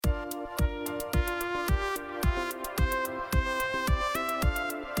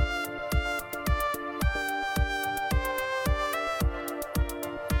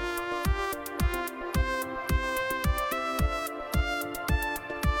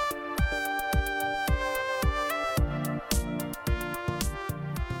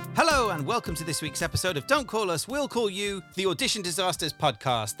Hello and welcome to this week's episode of Don't Call Us, We'll Call You, the Audition Disasters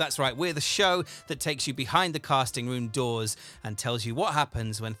podcast. That's right, we're the show that takes you behind the casting room doors and tells you what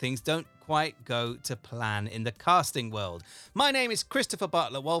happens when things don't quite go to plan in the casting world. My name is Christopher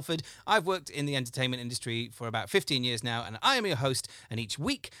Bartlett Walford. I've worked in the entertainment industry for about 15 years now, and I am your host, and each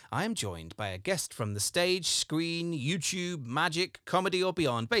week I am joined by a guest from the stage, screen, YouTube, magic, comedy or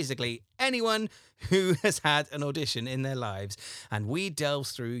beyond, basically anyone who has had an audition in their lives, and we delve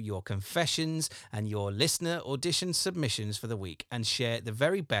through your confessions and your listener audition submissions for the week and share the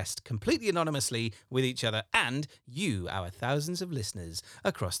very best completely anonymously with each other and you, our thousands of listeners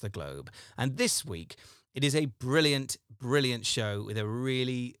across the globe. And this week, it is a brilliant, brilliant show with a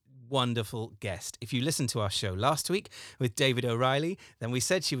really wonderful guest. If you listened to our show last week with David O'Reilly, then we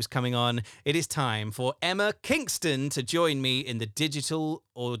said she was coming on. It is time for Emma Kingston to join me in the digital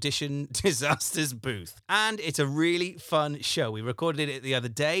audition disasters booth. And it's a really fun show. We recorded it the other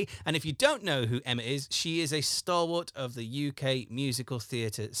day. And if you don't know who Emma is, she is a stalwart of the UK musical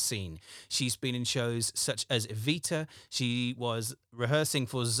theatre scene. She's been in shows such as Evita. She was rehearsing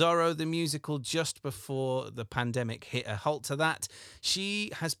for Zorro the musical just before the pandemic hit a halt to that.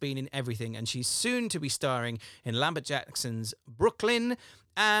 She has been in everything, and she's soon to be starring in Lambert Jackson's Brooklyn,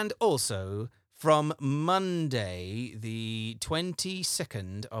 and also from Monday, the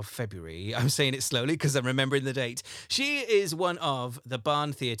 22nd of February, I'm saying it slowly because I'm remembering the date, she is one of the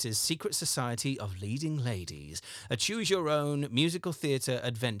Barn Theatre's Secret Society of Leading Ladies, a choose-your-own musical theatre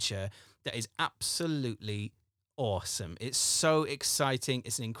adventure that is absolutely awesome. It's so exciting.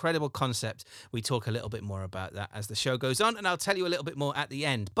 It's an incredible concept. We talk a little bit more about that as the show goes on, and I'll tell you a little bit more at the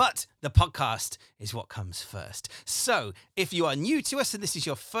end. But the podcast is what comes first. So if you are new to us and this is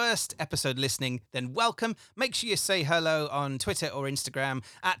your first episode listening, then welcome. Make sure you say hello on Twitter or Instagram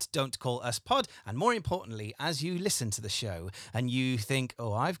at Don't Call Us Pod. And more importantly, as you listen to the show and you think,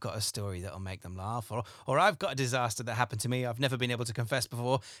 oh, I've got a story that'll make them laugh, or I've got a disaster that happened to me I've never been able to confess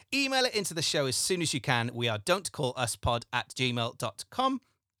before, email it into the show as soon as you can. We are don'tcalluspod@gmail.com.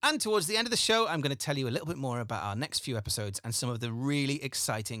 And towards the end of the show, I'm going to tell you a little bit more about our next few episodes and some of the really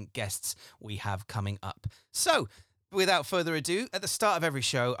exciting guests we have coming up. So, without further ado, at the start of every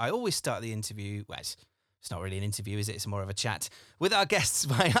show, I always start the interview, well, it's not really an interview, is it? It's more of a chat with our guests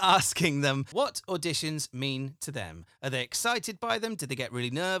by asking them what auditions mean to them. Are they excited by them? Do they get really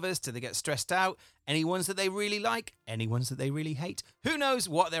nervous? Do they get stressed out? Any ones that they really like? Any ones that they really hate? Who knows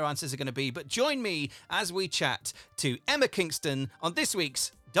what their answers are going to be? But join me as we chat to Emma Kingston on this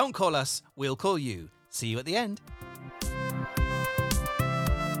week's Don't Call Us, We'll Call You. See you at the end.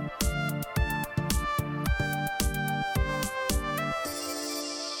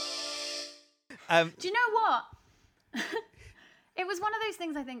 Do you know what? It was one of those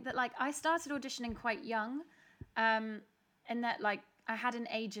things, I think, that like I started auditioning quite young, and that like I had an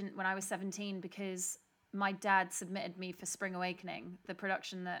agent when I was 17 because my dad submitted me for Spring Awakening, the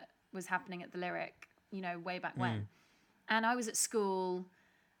production that was happening at the Lyric, you know, way back when. And I was at school,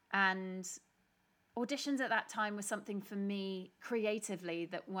 and auditions at that time was something for me creatively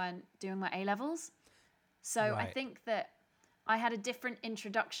that weren't doing my A-levels. So right. I think that I had a different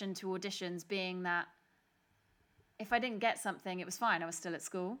introduction to auditions, being that if I didn't get something, it was fine. I was still at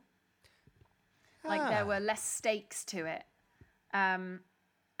school. Like there were less stakes to it. And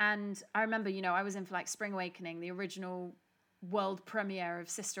I remember, you know, I was in for like Spring Awakening, the original world premiere of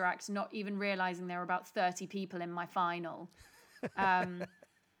Sister Act, not even realizing there were about 30 people in my final. And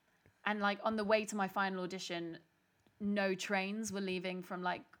like on the way to my final audition, no trains were leaving from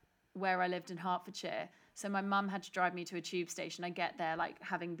like where I lived in Hertfordshire. So my mum had to drive me to a tube station. I get there, like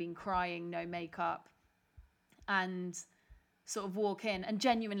having been crying, no makeup, and sort of walk in and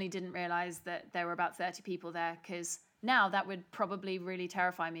genuinely didn't realize that there were about 30 people there, because now that would probably really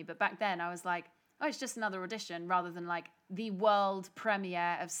terrify me. But back then I was like, oh, it's just another audition, rather than like the world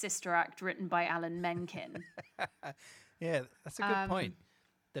premiere of Sister Act written by Alan Menken. Yeah, that's a good point.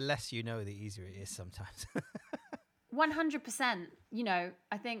 The less you know, the easier it is sometimes. 100%. You know,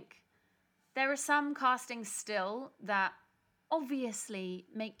 I think there are some castings still that obviously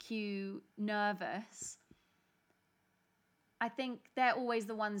make you nervous. I think they're always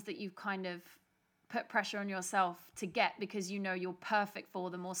the ones that you kind of put pressure on yourself to get because you know you're perfect for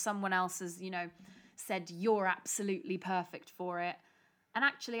them, or someone else has, you know, said you're absolutely perfect for it. And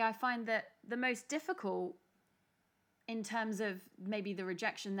actually, I find that the most difficult in terms of maybe the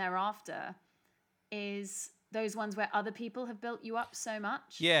rejection thereafter is those ones where other people have built you up so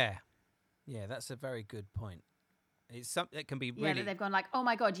much. Yeah. Yeah, that's a very good point. It's something that can be really... Yeah, that they've gone like, oh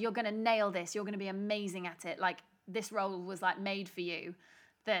my God, you're going to nail this. You're going to be amazing at it. Like, this role was like made for you.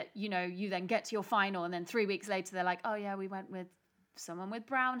 That, you know, you then get to your final and then 3 weeks later they're like, oh yeah, we went with someone with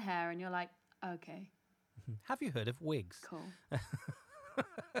brown hair, and you're like, okay, Have you heard of wigs? cool.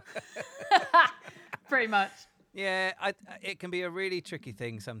 Pretty much. Yeah, it can be a really tricky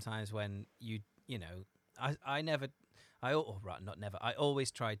thing sometimes when I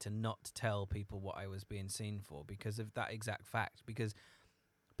always tried to not tell people what I was being seen for because of that exact fact. Because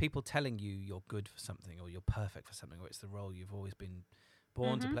people telling you you're good for something or you're perfect for something or it's the role you've always been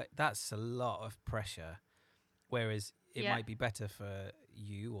born to play, that's a lot of pressure. Whereas it might be better for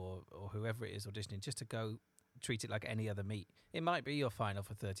you or whoever it is auditioning just to go treat it like any other meet. It might be your final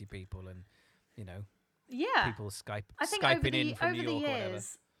for 30 people and, people Skyping in from New York or whatever.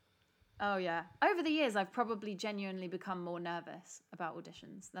 Oh, yeah. Over the years, I've probably genuinely become more nervous about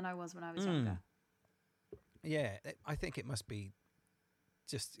auditions than I was when I was younger. Yeah, I think it must be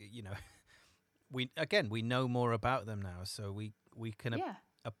just, we know more about them now, so we can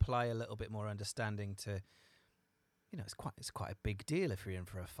apply a little bit more understanding to, it's quite a big deal if you're in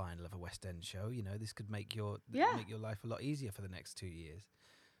for a final of a West End show. This could make your life a lot easier for the next 2 years.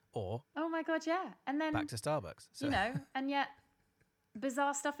 Or oh my God, yeah. And then back to Starbucks. So. And yet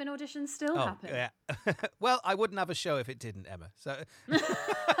bizarre stuff in auditions still happen. Yeah. Well, I wouldn't have a show if it didn't, Emma. So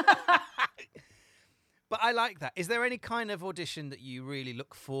But I like that. Is there any kind of audition that you really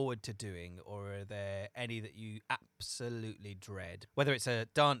look forward to doing, or are there any that you absolutely dread? Whether it's a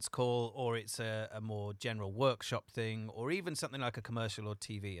dance call or it's a more general workshop thing, or even something like a commercial or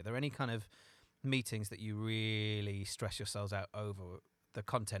TV. Are there any kind of meetings that you really stress yourselves out over the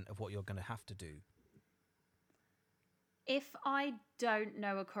content of what you're going to have to do? If I don't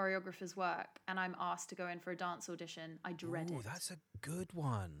know a choreographer's work and I'm asked to go in for a dance audition, I dread it. Oh, that's a good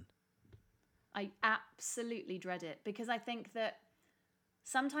one. I absolutely dread it because I think that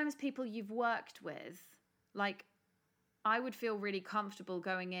sometimes people you've worked with, like I would feel really comfortable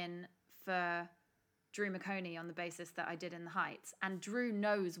going in for Drew McConey on the basis that I did In the Heights, and Drew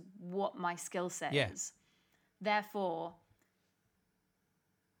knows what my skill set is. Therefore,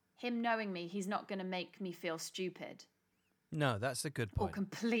 him knowing me, he's not going to make me feel stupid. No, that's a good point. Or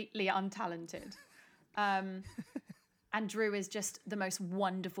completely untalented. And Drew is just the most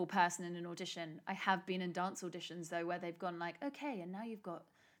wonderful person in an audition. I have been in dance auditions, though, where they've gone like, okay, and now you've got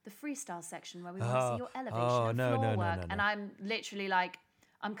the freestyle section where we want to see your elevation and floor work. No. And I'm literally like,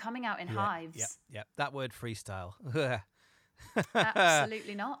 I'm coming out in hives. Yeah. That word freestyle.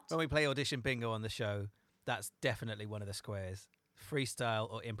 Absolutely not. When we play audition bingo on the show, that's definitely one of the squares.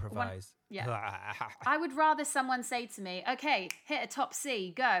 Freestyle or improvise. I would rather someone say to me, okay, hit a top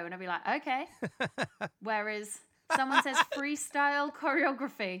C, go. And I'd be like, okay. Whereas someone says freestyle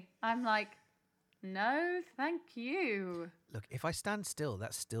choreography, I'm like, no, thank you. Look, if I stand still,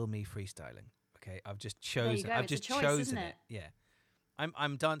 that's still me freestyling. Okay, I've just chosen. There you go. I've it's just a choice, chosen isn't it. Yeah,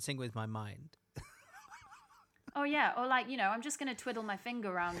 I'm dancing with my mind. Oh yeah, or like I'm just gonna twiddle my finger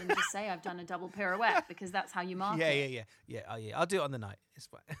around and just say I've done a double pirouette because that's how you mark it. Yeah. I'll do it on the night. It's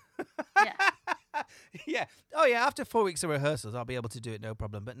fine. Yeah. Yeah. Oh yeah. After 4 weeks of rehearsals, I'll be able to do it no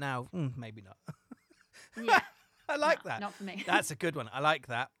problem. But now, maybe not. Yeah. I like that. Not for me. That's a good one. I like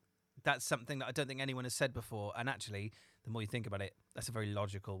that. That's something that I don't think anyone has said before. And actually, the more you think about it, that's a very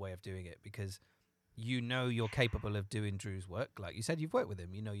logical way of doing it because you're capable of doing Drew's work. Like you said, you've worked with him.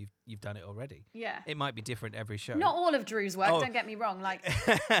 You've done it already. Yeah. It might be different every show. Not all of Drew's work, don't get me wrong. Like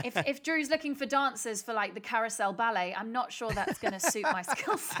if Drew's looking for dancers for like the Carousel Ballet, I'm not sure that's going to suit my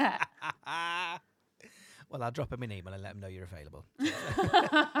skill set. Well, I'll drop him an email and let him know you're available.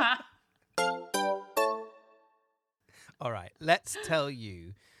 All right, let's tell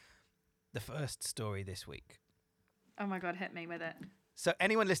you the first story this week. Oh my God, hit me with it. So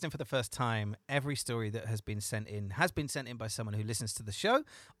anyone listening for the first time, every story that has been sent in by someone who listens to the show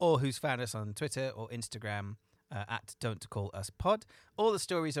or who's found us on Twitter or Instagram at Don't Call Us Pod. All the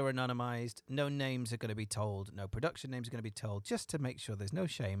stories are anonymized. No names are going to be told. No production names are going to be told, just to make sure there's no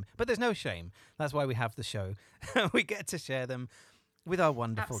shame. But there's no shame. That's why we have the show. We get to share them with our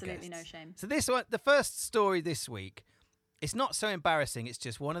wonderful guests. Absolutely no shame. So this one, the first story this week, it's not so embarrassing. It's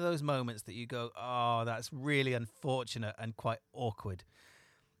just one of those moments that you go, oh, that's really unfortunate and quite awkward.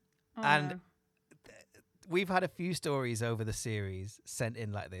 Oh, and no. We've had a few stories over the series sent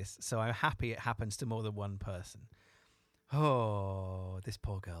in like this, so I'm happy it happens to more than one person. Oh, this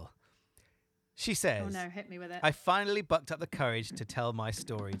poor girl. She says, oh no, hit me with it. I finally bucked up the courage to tell my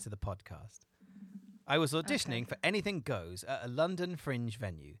story to the podcast. I was auditioning for Anything Goes at a London fringe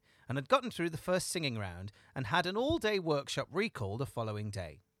venue and had gotten through the first singing round and had an all-day workshop recall the following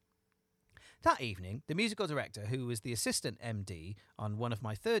day. That evening, the musical director, who was the assistant MD on one of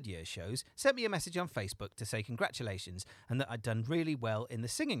my third-year shows, sent me a message on Facebook to say congratulations and that I'd done really well in the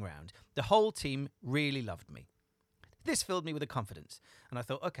singing round. The whole team really loved me. This filled me with a confidence, and I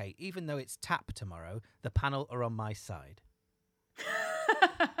thought, okay, even though it's tap tomorrow, the panel are on my side.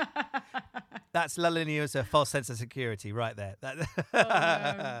 That's lulling you as a false sense of security right there. No.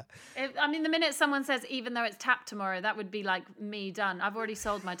 The minute someone says, even though it's tap tomorrow, that would be like me done. I've already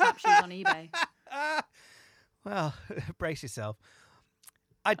sold my tap shoes on eBay. Well, brace yourself.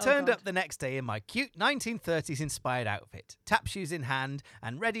 I turned up the next day in my cute 1930s inspired outfit, tap shoes in hand,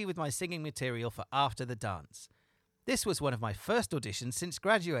 and ready with my singing material for after the dance. This was one of my first auditions since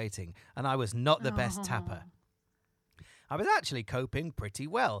graduating, and I was not the best tapper. I was actually coping pretty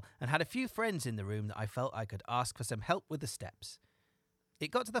well and had a few friends in the room that I felt I could ask for some help with the steps.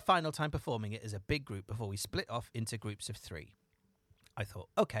 It got to the final time performing it as a big group before we split off into groups of 3. I thought,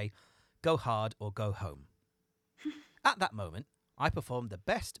 okay, go hard or go home. At that moment, I performed the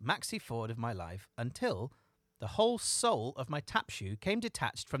best maxi forward of my life until the whole sole of my tap shoe came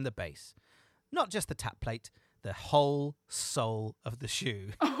detached from the base. Not just the tap plate, the whole sole of the shoe.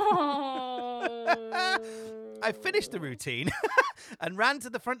 I finished the routine and ran to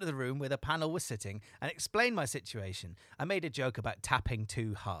the front of the room where the panel was sitting and explained my situation. I made a joke about tapping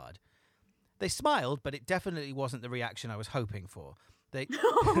too hard. They smiled, but it definitely wasn't the reaction I was hoping for. They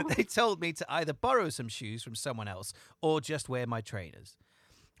told me to either borrow some shoes from someone else or just wear my trainers.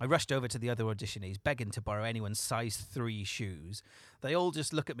 I rushed over to the other auditionees, begging to borrow anyone's size 3 shoes. They all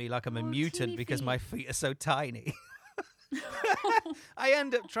just look at me like I'm a mutant because my feet are so tiny. I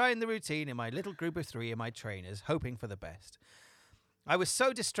end up trying the routine in my little group of 3 in my trainers, hoping for the best. I was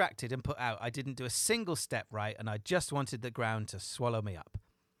so distracted and put out, I didn't do a single step right, and I just wanted the ground to swallow me up.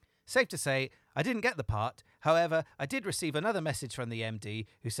 Safe to say, I didn't get the part. However, I did receive another message from the MD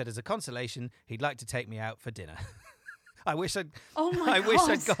who said as a consolation, he'd like to take me out for dinner. I wish I'd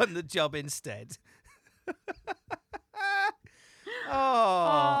gotten the job instead.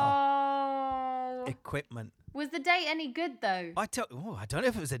 Equipment. Was the date any good though? I don't know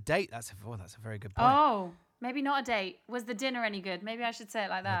if it was a date. That's a very good point. Oh, maybe not a date. Was the dinner any good? Maybe I should say it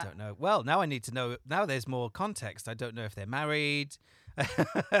like that. I don't know. Well, now I need to know. Now there's more context. I don't know if they're married.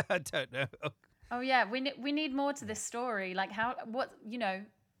 I don't know. Oh yeah, we need more to this story. Like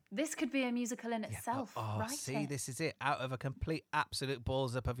this could be a musical in itself. Right? See, this is it. Out of a complete, absolute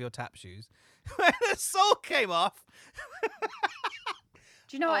balls up of your tap shoes, when the sole came off.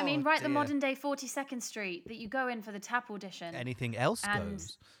 Do you know what I mean? Right, dear. The modern day 42nd Street that you go in for the tap audition. Anything else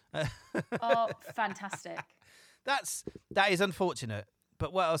goes. Fantastic. That is unfortunate.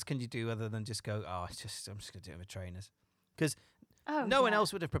 But what else can you do other than just go, I'm just going to do it with trainers? Because no one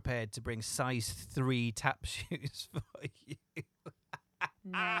else would have prepared to bring size 3 tap shoes for you.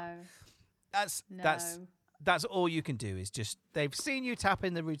 No. That's all you can do is just, they've seen you tap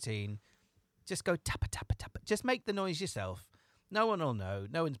in the routine. Just go tappa, tappa, tappa. Just make the noise yourself. No one will know.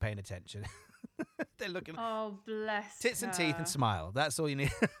 No one's paying attention. They're looking. Oh, bless tits her. And teeth and smile. That's all you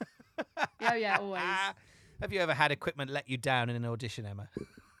need. Oh, yeah, always. Have you ever had equipment let you down in an audition, Emma?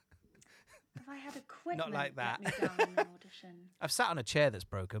 Have I had equipment Not like that. let me down in an audition? I've sat on a chair that's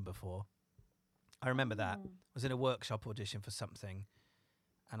broken before. I remember that. I was in a workshop audition for something,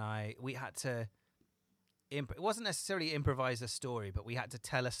 and we had to. It wasn't necessarily improvise a story, but we had to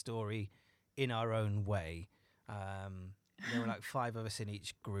tell a story in our own way. There were like 5 of us in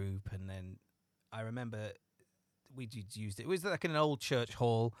each group, and then I remember we used it. It was like in an old church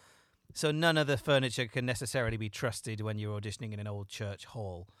hall, so none of the furniture can necessarily be trusted when you're auditioning in an old church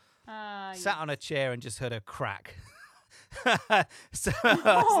hall. Sat on a chair and just heard a crack. So I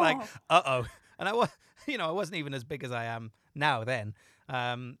was like, uh-oh. And I wasn't even as big as I am now then.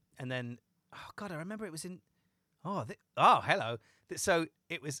 And then, I remember it was in, hello. So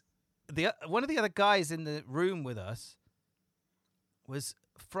it was, one of the other guys in the room with us was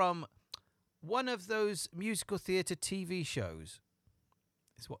from one of those musical theatre TV shows,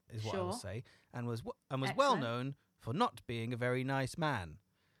 is what I'll say, and was well known for not being a very nice man.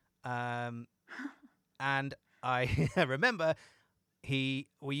 And I remember we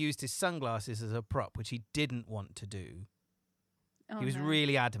used his sunglasses as a prop, which he didn't want to do. He was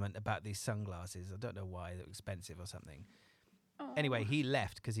really adamant about these sunglasses. I don't know why, they were expensive or something. Anyway, he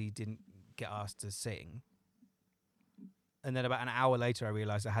left because he didn't get asked to sing. And then about an hour later, I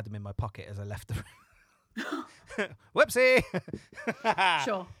realised I had them in my pocket as I left the room. Whoopsie!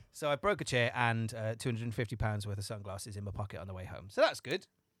 Sure. So I broke a chair and £250 worth of sunglasses in my pocket on the way home. So that's good.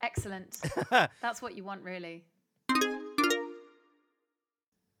 Excellent. That's what you want, really.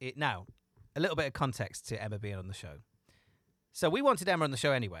 Now, a little bit of context to Emma being on the show. So we wanted Emma on the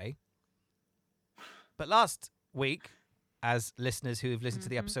show anyway. But last week, as listeners who have listened to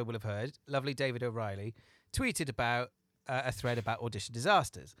the episode will have heard, lovely David O'Reilly tweeted about a thread about audition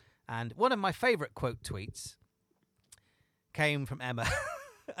disasters. And one of my favourite quote tweets came from Emma.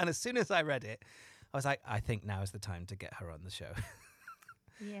 And as soon as I read it, I was like, I think now is the time to get her on the show.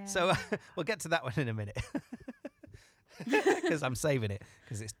 Yeah. So we'll get to that one in a minute. Because I'm saving it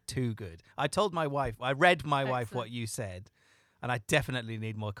because it's too good. I told my wife, I read my wife what you said, and I definitely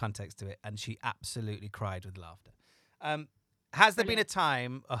need more context to it. And she absolutely cried with laughter. Has there been a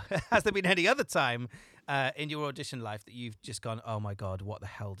time, or has there been any other time in your audition life that you've just gone, oh my God, what the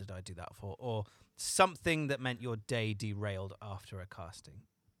hell did I do that for? Or something that meant your day derailed after a casting?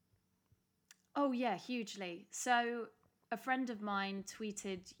 Oh, yeah, hugely. So a friend of mine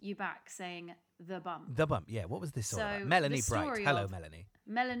tweeted you back saying the bump. The bump, yeah. What was this all So about? Melanie the Bright. story Hello, of Melanie.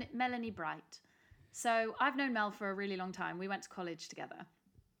 Melanie Bright. So I've known Mel for a really long time. We went to college together.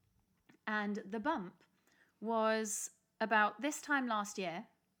 And the bump was about this time last year.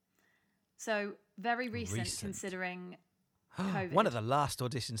 So very recent. Considering COVID. One of the last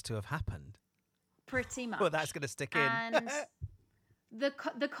auditions to have happened. Pretty much. Well, that's going to stick in. And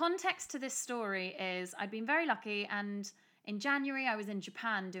the context to this story is I'd been very lucky, and in January I was in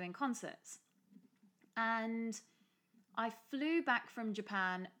Japan doing concerts. And I flew back from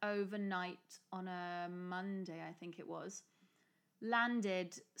Japan overnight on a Monday, I think it was.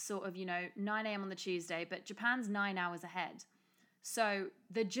 Landed sort of, 9 a.m. on the Tuesday, but Japan's 9 hours ahead. So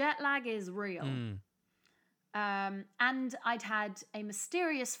the jet lag is real. And I'd had a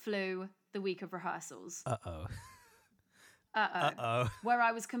mysterious flu the week of rehearsals. Where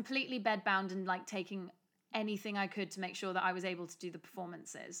I was completely bedbound and like taking anything I could to make sure that I was able to do the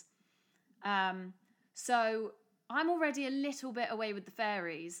performances. So I'm already a little bit away with the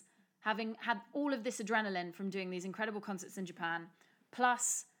fairies, having had all of this adrenaline from doing these incredible concerts in Japan,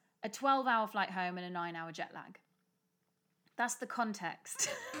 plus a 12-hour flight home and a 9-hour jet lag. That's the context.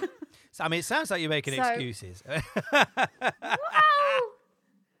 So, I mean, it sounds like you're making excuses. Wow!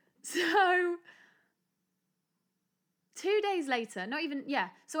 So 2 days later,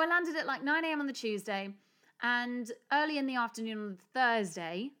 so I landed at like 9 a.m. on the Tuesday and early in the afternoon on the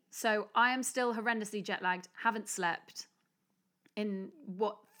Thursday. So I am still horrendously jet lagged, haven't slept in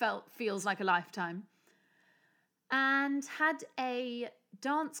what feels like a lifetime, and had a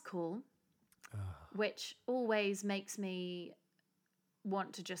dance call, which always makes me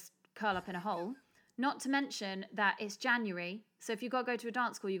want to just curl up in a hole. Not to mention that it's January, so if you've got to go to a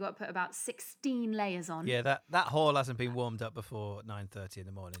dance school, you've got to put about 16 layers on. Yeah, that hall hasn't been warmed up before 9:30 in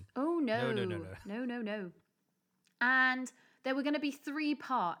the morning. Oh, no. No. And there were going to be 3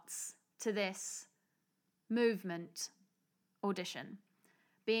 parts to this movement audition,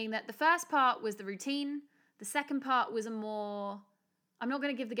 being that the first part was the routine, the second part was a more... I'm not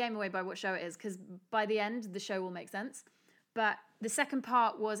going to give the game away by what show it is, because by the end, the show will make sense. But the second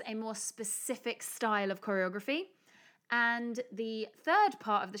part was a more specific style of choreography. And the third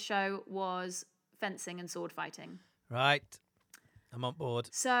part of the show was fencing and sword fighting. Right. I'm on board.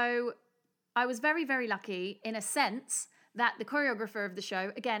 So I was very, very lucky in a sense that the choreographer of the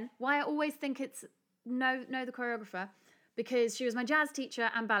show, again, why I always think it's know the choreographer, because she was my jazz teacher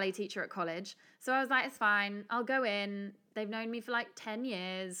and ballet teacher at college. So I was like, it's fine. I'll go in. They've known me for like 10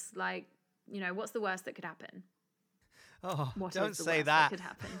 years. Like, what's the worst that could happen? Oh, what don't is the say worst that. could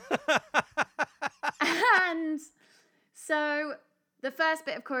happen? And so the first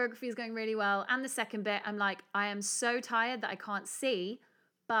bit of choreography is going really well. And the second bit, I'm like, I am so tired that I can't see,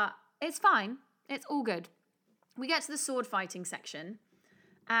 but it's fine. It's all good. We get to the sword fighting section,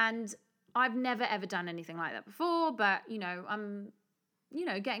 and I've never ever done anything like that before, but I'm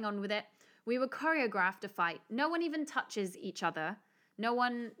getting on with it. We were choreographed a fight. No one even touches each other. No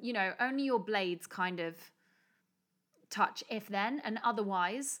one, only your blades kind of touch, if then, and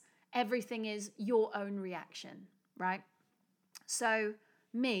otherwise everything is your own reaction, right? So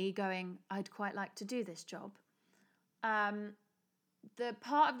me going, I'd quite like to do this job. The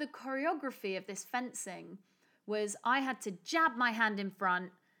part of the choreography of this fencing was I had to jab my hand in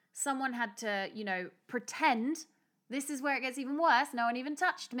front. Someone had to, pretend. This is where it gets even worse. No one even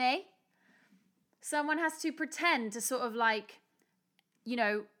touched me. Someone has to pretend to sort of like,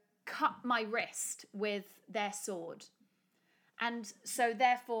 cut my wrist with their sword. And so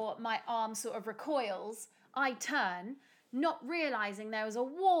therefore my arm sort of recoils. I turn, not realizing there was a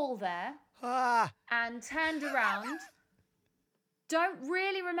wall there, and turned around. Don't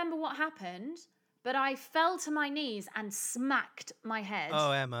really remember what happened, but I fell to my knees and smacked my head.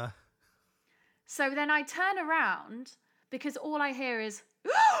 Oh, Emma. So then I turn around because all I hear is,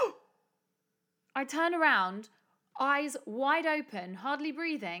 I turn around, eyes wide open, hardly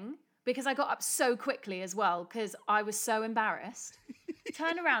breathing, because I got up so quickly as well, because I was so embarrassed.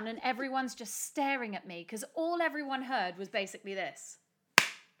 Turn around and everyone's just staring at me, because all everyone heard was basically this.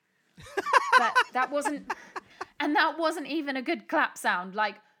 But that wasn't... And that wasn't even a good clap sound.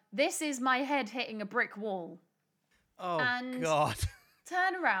 Like, this is my head hitting a brick wall. Oh, and God.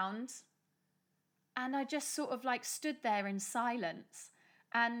 Turn around, and I just sort of like stood there in silence.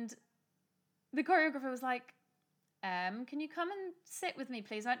 And the choreographer was like, can you come and sit with me,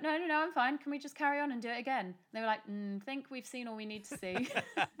 please? I went, no, I'm fine. Can we just carry on and do it again? And they were like, think we've seen all we need to see.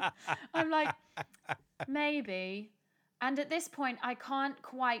 I'm like, maybe. And at this point, I can't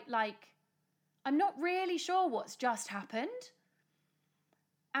quite I'm not really sure what's just happened.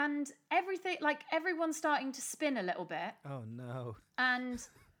 And everything, everyone's starting to spin a little bit. Oh, no. And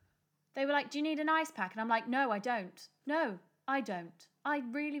they were like, do you need an ice pack? And I'm like, no, I don't. No, I don't. I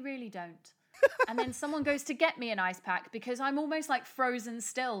really, really don't. And then someone goes to get me an ice pack because I'm almost like frozen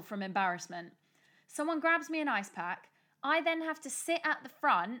still from embarrassment. Someone grabs me an ice pack. I then have to sit at the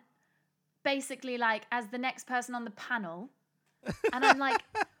front, basically as the next person on the panel. And I'm like,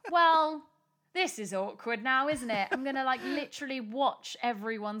 well, this is awkward now, isn't it? I'm going to literally watch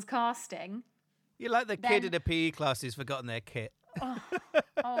everyone's casting. You're like the kid in a PE class who's forgotten their kit.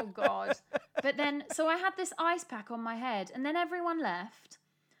 Oh, God. But then, so I had this ice pack on my head, and then everyone left.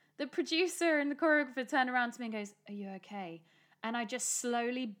 The producer and the choreographer turned around to me and goes, are you okay? And I just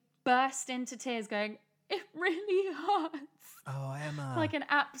slowly burst into tears going, it really hurts. Oh, Emma. Like an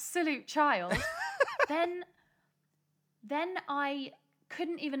absolute child. Then I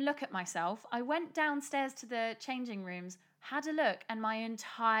couldn't even look at myself. I went downstairs to the changing rooms, had a look, and my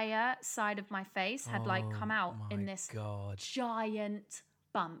entire side of my face had come out in this giant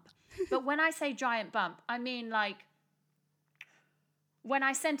bump. But when I say giant bump, I mean when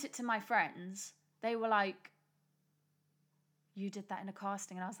I sent it to my friends, they were like, you did that in a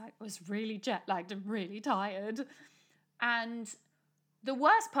casting? And I was like, I was really jet lagged and really tired. And the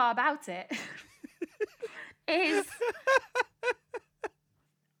worst part about it is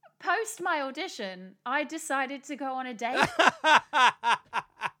post my audition, I decided to go on a date.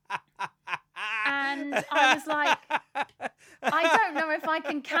 And I was like, I don't know if I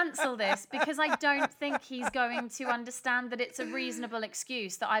can cancel this because I don't think he's going to understand that it's a reasonable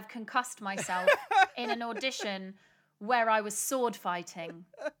excuse that I've concussed myself in an audition where I was sword fighting.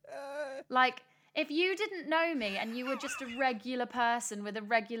 If you didn't know me and you were just a regular person with a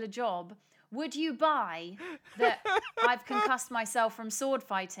regular job, would you buy that I've concussed myself from sword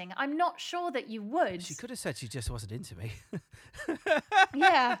fighting? I'm not sure that you would. She could have said she just wasn't into me.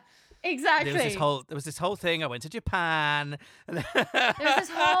 Yeah, exactly. There was this whole thing. I went to Japan. There was this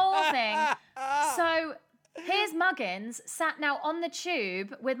whole thing. So here's Muggins sat now on the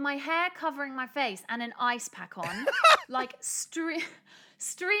tube with my hair covering my face and an ice pack on,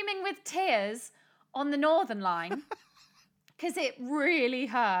 streaming with tears on the Northern Line because it really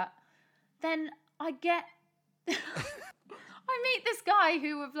hurt. Then I meet this guy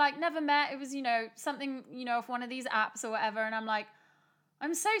who I've never met. It was, something, off one of these apps or whatever. And I'm like,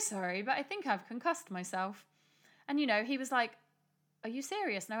 I'm so sorry, but I think I've concussed myself. And, he was like, are you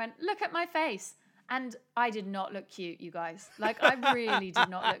serious? And I went, look at my face. And I did not look cute, you guys. I really did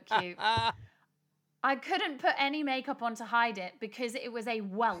not look cute. I couldn't put any makeup on to hide it because it was a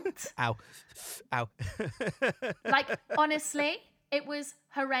welt. Ow. Ow. Honestly, it was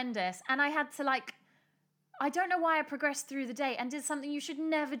horrendous. And I had to I don't know why I progressed through the day and did something you should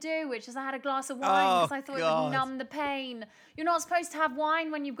never do, which is I had a glass of wine because I thought it would numb the pain. You're not supposed to have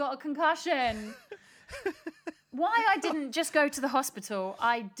wine when you've got a concussion. Why I didn't just go to the hospital,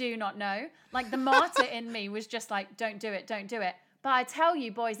 I do not know. The martyr in me was just don't do it, don't do it. But I tell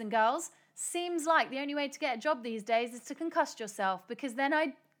you, boys and girls, seems like the only way to get a job these days is to concuss yourself, because then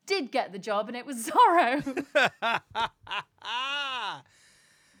I did get the job and it was Zorro.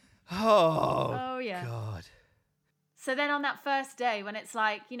 Oh, yeah. God. So then on that first day when it's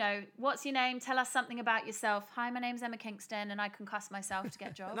what's your name? Tell us something about yourself. Hi, my name's Emma Kingston and I concussed myself to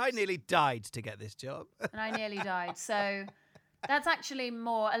get jobs. And I nearly died to get this job. And I nearly died. So that's actually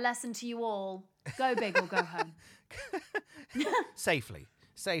more a lesson to you all. Go big or go home. Safely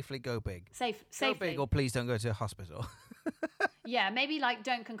go big. Safely. Go big or please don't go to a hospital. Yeah, maybe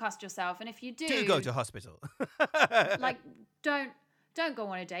don't concuss yourself. And if you do go to hospital. Don't go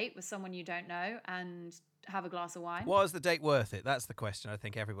on a date with someone you don't know and have a glass of wine. Was the date worth it? That's the question I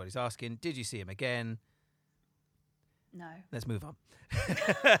think everybody's asking. Did you see him again? No. Let's move on.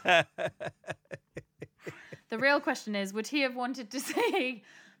 The real question is, would he have wanted to see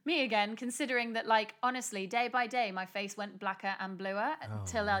me again, considering that, honestly, day by day, my face went blacker and bluer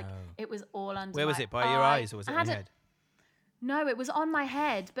until, it was all under Where was it? By your eyes or was it on your head? No, it was on my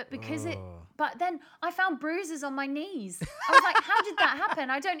head, but because but then I found bruises on my knees. I was like, how did that happen?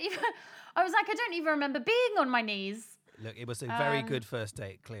 I don't even remember being on my knees. Look, it was a very good first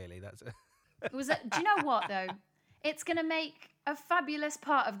date, clearly. Do you know what, though? It's going to make a fabulous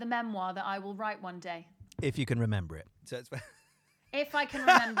part of the memoir that I will write one day. If you can remember it. So it's... If I can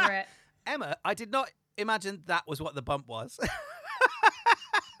remember it. Emma, I did not imagine that was what the bump was.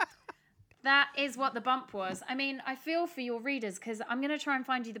 That is what the bump was. I mean, I feel for your readers because I'm going to try and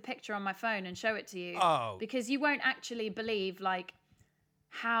find you the picture on my phone and show it to you. Oh. Because you won't actually believe, like,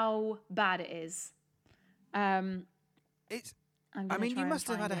 how bad it is. It's... I mean, you must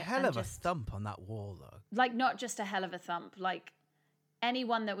have had a hell of a thump on that wall, though. Like, not just a hell of a thump. Like,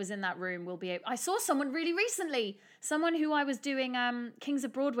 anyone that was in that room will be able... I saw someone really recently. Someone who I was doing Kings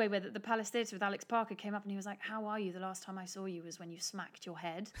of Broadway with at the Palace Theatre with Alex Parker came up and he was like, how are you? The last time I saw you was when you smacked your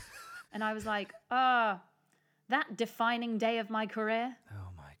head. And I was like, that defining day of my career. Oh,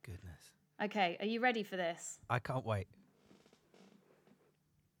 my goodness. Okay, are you ready for this? I can't wait.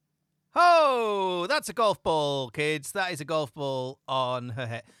 Oh, that's a golf ball, kids. That is a golf ball on her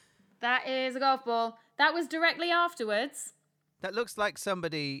head. That is a golf ball. That was directly afterwards. That looks like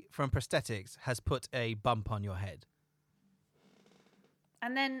somebody from prosthetics has put a bump on your head.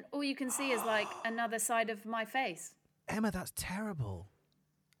 And then all you can see is like another side of my face. Emma, that's terrible.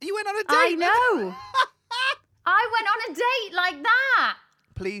 You went on a date. I know. I went on a date like that.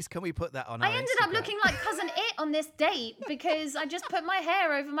 Please, can we put that on I our ended Instagram? up looking like Cousin It on this date because I just put my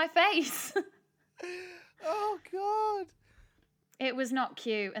hair over my face. Oh, God. It was not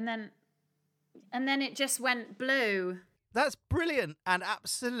cute. And then it just went blue. That's brilliant and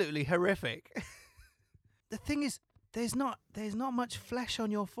absolutely horrific. The thing is, there's not much flesh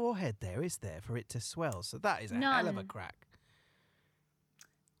on your forehead there, is there, for it to swell? So that is a hell of a crack.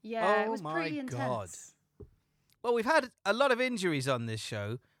 Yeah, it was pretty intense. God. Well, we've had a lot of injuries on this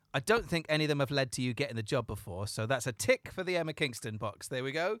show. I don't think any of them have led to you getting the job before, so that's a tick for the Emma Kingston box. There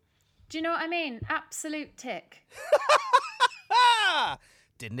we go. Do you know what I mean? Absolute tick.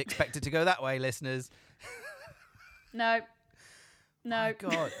 Didn't expect it to go that way, listeners. No. My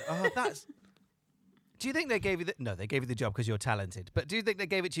God. Oh, that's... Do you think they gave you the... No, they gave you the job because you're talented. But do you think they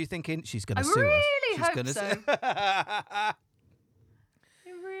gave it to you thinking, she's going to sue us? I really hope so.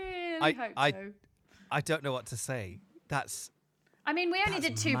 I hope so. I don't know what to say. That's... I mean, we only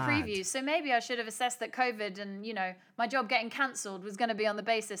did 2 mad. previews, so maybe I should have assessed that COVID and, you know, my job getting cancelled was going to be on the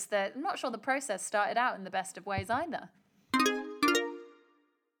basis that I'm not sure the process started out in the best of ways either.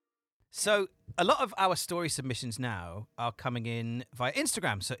 So a lot of our story submissions now are coming in via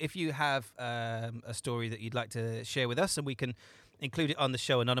Instagram. So if you have a story that you'd like to share with us and we can include it on the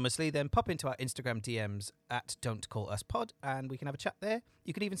show anonymously, then pop into our Instagram DMs at Don't Call Us Pod and we can have a chat there.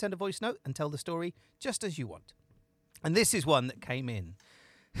 You can even send a voice note and tell the story just as you want. And this is one that came in.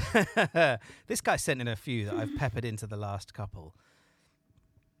 This guy sent in a few that I've peppered into the last couple.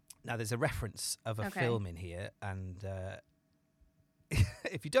 Now, there's a reference of a film in here, and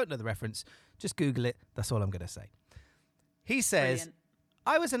if you don't know the reference, just Google it. That's all I'm going to say. He says, brilliant.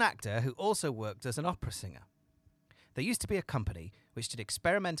 I was an actor who also worked as an opera singer. There used to be a company which did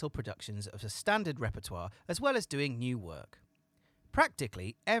experimental productions of a standard repertoire as well as doing new work.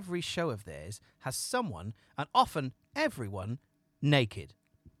 Practically every show of theirs has someone, and often everyone, naked.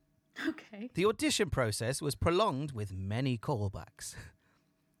 Okay. The audition process was prolonged with many callbacks.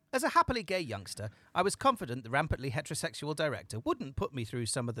 As a happily gay youngster, I was confident the rampantly heterosexual director wouldn't put me through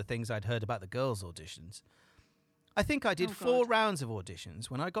some of the things I'd heard about the girls' auditions. I think I did 4 rounds of auditions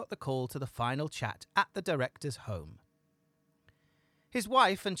when I got the call to the final chat at the director's home. His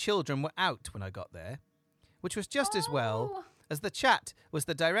wife and children were out when I got there, which was just as well, as the chat was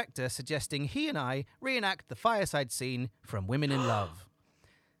the director suggesting he and I reenact the fireside scene from Women in Love.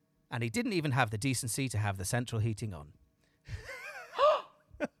 And he didn't even have the decency to have the central heating on.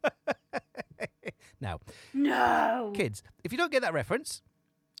 Now, no, kids, if you don't get that reference,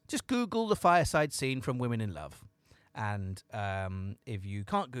 just Google the fireside scene from Women in Love. And if you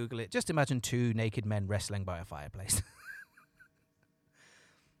can't Google it, just imagine 2 naked men wrestling by a fireplace.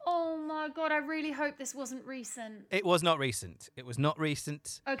 Oh my God, I really hope this wasn't recent. It was not recent. It was not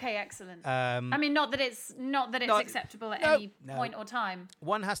recent. Okay, excellent. I mean, not that it's acceptable at any point or time.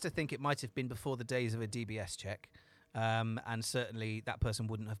 One has to think it might have been before the days of a DBS check. And certainly that person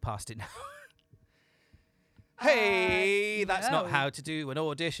wouldn't have passed it now. Hey, that's not how to do an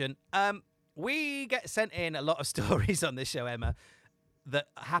audition. We get sent in a lot of stories on this show, Emma, that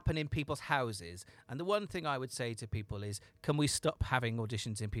happen in people's houses. And the one thing I would say to people is, can we stop having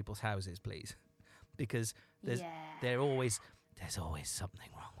auditions in people's houses, please? Because there's always something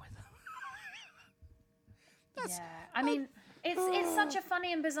wrong with them. I mean, it's such a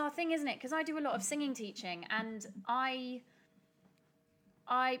funny and bizarre thing, isn't it? Because I do a lot of singing teaching, and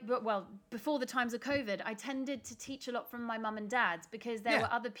before the times of COVID, I tended to teach a lot from my mum and dad's because there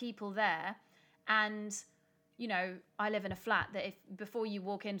were other people there, and you know, I live in a flat that if before you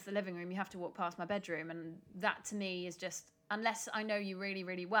walk into the living room, you have to walk past my bedroom. And that to me is just, unless I know you really,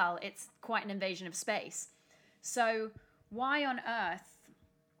 really well, it's quite an invasion of space. So why on earth?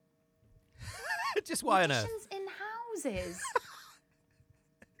 Just why on earth? Auditions in houses.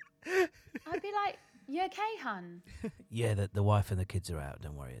 I'd be like, you okay, hun? Yeah, the wife and the kids are out.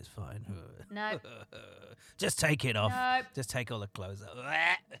 Don't worry, it's fine. No. Just take it off. No. Just take all the clothes off.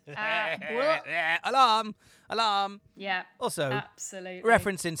 What? Alarm. Yeah. Also, absolutely.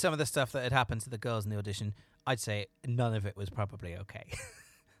 referencing some of the stuff that had happened to the girls in the audition, I'd say none of it was probably okay.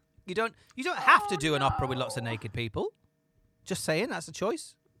 You don't have to do an opera with lots of naked people. Just saying, that's a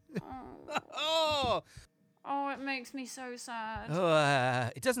choice. Oh. Oh, it makes me so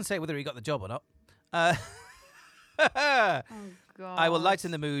sad. It doesn't say whether he got the job or not. Oh, God. I will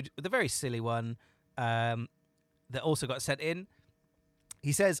lighten the mood with a very silly one that also got sent in.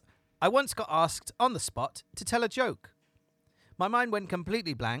 He says, I once got asked on the spot to tell a joke. My mind went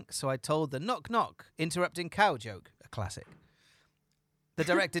completely blank, so I told the knock knock, interrupting cow joke, a classic. The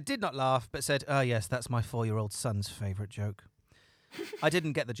director did not laugh, but said, oh yes, that's my 4-year-old son's favourite joke. I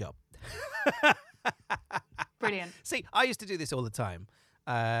didn't get the job. Brilliant. See, I used to do this all the time.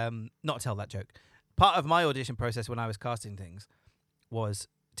 Not tell that joke. Part of my audition process when I was casting things was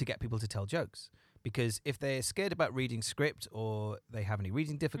to get people to tell jokes. Because if they're scared about reading script or they have any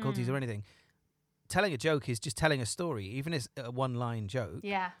reading difficulties or anything, telling a joke is just telling a story. Even if it's a one-line joke,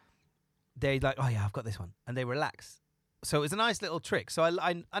 Yeah. they're like, oh yeah, I've got this one. And they relax. So it was a nice little trick. So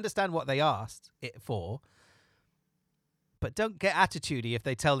I understand what they asked it for. But don't get attitudey if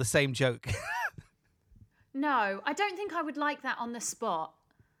they tell the same joke. No, I don't think I would like that on the spot.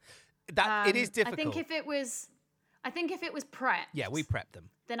 That it is difficult. I think if it was prepped. Yeah, we prepped them.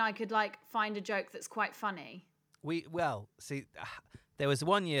 Then I could like find a joke that's quite funny. See, there was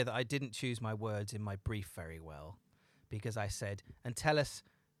one year that I didn't choose my words in my brief very well because I said, and tell us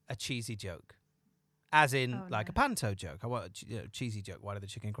a cheesy joke. As in, a panto joke. I want a cheesy joke. Why did the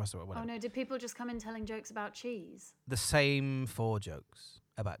chicken cross or whatever? Oh, no. Did people just come in telling jokes about cheese? The same 4 jokes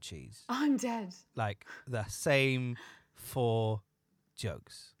about cheese. I'm dead. Like, the same 4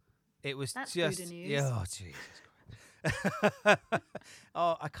 jokes. It was That's just... food and news. Oh, Jesus Christ.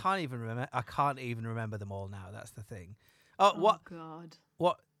 Oh, I can't even remember them all now. That's the thing. Oh, God.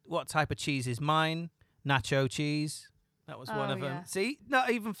 What type of cheese is mine? Nacho cheese. That was one of them. Yeah. See?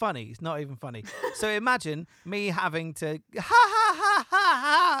 Not even funny. It's not even funny. So imagine me having to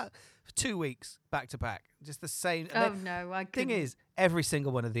ha for 2 weeks back to back. Just the same. Oh, no. I couldn't. Thing is, every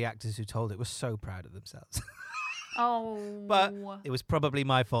single one of the actors who told it was so proud of themselves. Oh. But it was probably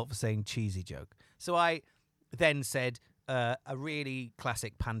my fault for saying cheesy joke. So I then said a really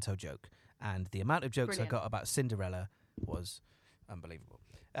classic panto joke. And the amount of jokes Brilliant. I got about Cinderella was unbelievable.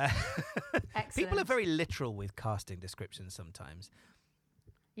 Excellent. People are very literal with casting descriptions sometimes.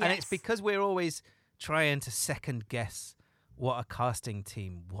 Yes. And it's because we're always trying to second guess what a casting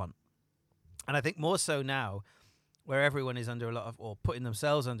team want. And I think more so now, where everyone is under a lot of, or putting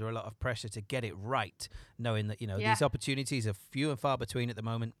themselves under a lot of pressure to get it right, knowing that, these opportunities are few and far between at the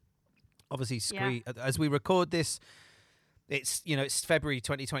moment. Obviously, as we record this, it's February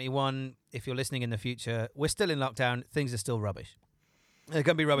 2021. If you're listening in the future, we're still in lockdown. Things are still rubbish. They're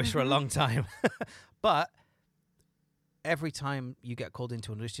going to be rubbish for a long time. But every time you get called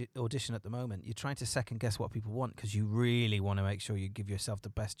into an audition at the moment, you're trying to second guess what people want because you really want to make sure you give yourself the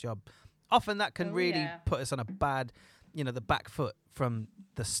best job. Often that can really put us on a bad, the back foot from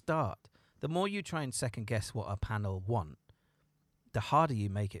the start. The more you try and second guess what a panel want, the harder you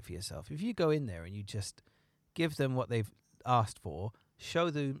make it for yourself. If you go in there and you just give them what they've asked for, show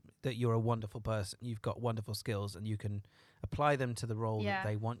them that you're a wonderful person, you've got wonderful skills, and you can apply them to the role that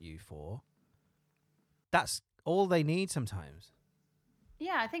they want you for, that's all they need sometimes.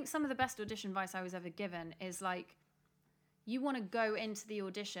 Yeah, I think some of the best audition advice I was ever given is like, you want to go into the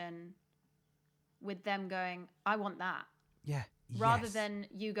audition with them going, I want that. Yeah. Rather than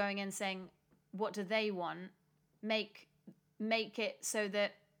you going in saying, what do they want? Make it so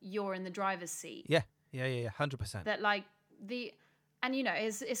that you're in the driver's seat. Yeah. 100%. That like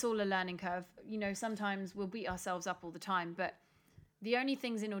it's all a learning curve. Sometimes we'll beat ourselves up all the time, but the only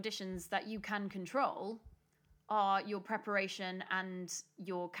things in auditions that you can control are your preparation and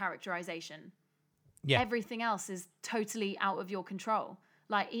your characterization. Yeah. Everything else is totally out of your control.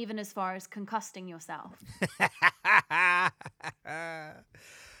 Like even as far as concussing yourself.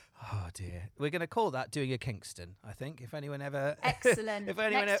 Oh dear. We're going to call that doing a Kingston, I think. If anyone ever... Excellent.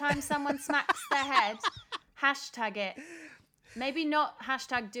 Next time someone smacks their head, hashtag it. Maybe not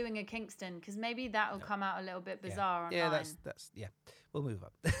hashtag doing a Kingston, because maybe that will come out a little bit bizarre online. That's We'll move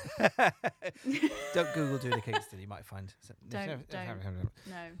up. Don't Google Julia Kingston. You might find... Don't.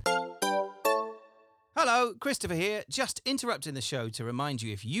 No. Hello, Christopher here. Just interrupting the show to remind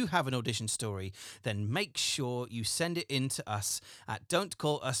you, if you have an audition story, then make sure you send it in to us at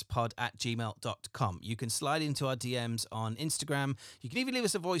don'tcalluspod@gmail.com. You can slide into our DMs on Instagram. You can even leave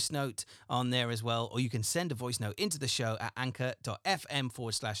us a voice note on there as well, or you can send a voice note into the show at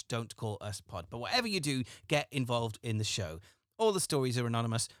anchor.fm/don'tcalluspod. But whatever you do, get involved in the show. All the stories are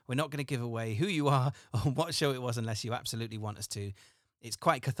anonymous. We're not going to give away who you are or what show it was unless you absolutely want us to. It's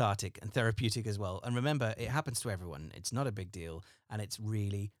quite cathartic and therapeutic as well. And remember, it happens to everyone. It's not a big deal. And it's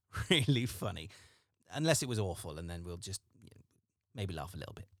really, really funny. Unless it was awful, and then we'll just maybe laugh a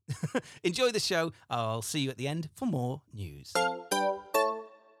little bit. Enjoy the show. I'll see you at the end for more news.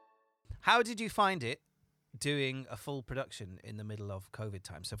 How did you find it doing a full production in the middle of COVID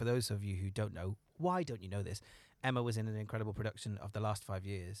time? So for those of you who don't know, why don't you know this? Emma was in an incredible production of The Last 5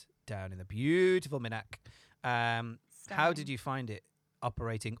 Years down in the beautiful Minack. How did you find it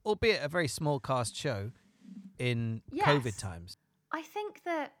operating, albeit a very small cast show, in COVID times? I think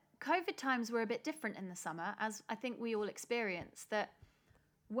that COVID times were a bit different in the summer, as I think we all experienced. That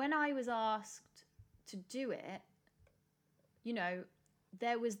when I was asked to do it,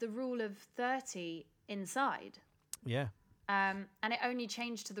 there was the rule of 30 inside. Yeah. And it only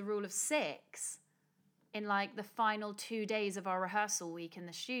changed to the rule of 6 in like the final 2 days of our rehearsal week in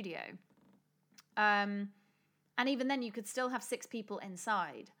the studio. And even then you could still have 6 people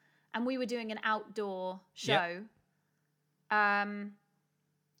inside. And we were doing an outdoor show. Yep.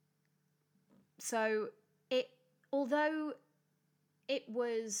 So although it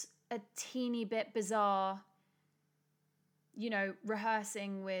was a teeny bit bizarre,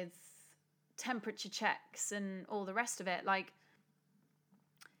 rehearsing with temperature checks and all the rest of it, like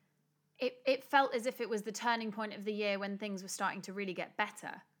it felt as if it was the turning point of the year when things were starting to really get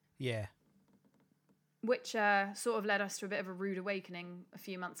better. Yeah. Which sort of led us to a bit of a rude awakening a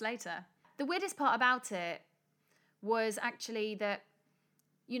few months later. The weirdest part about it was actually that,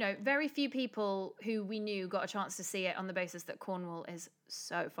 very few people who we knew got a chance to see it on the basis that Cornwall is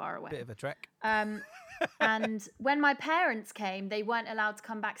so far away. Bit of a trek. And when my parents came, they weren't allowed to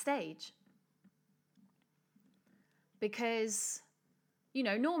come backstage. Because,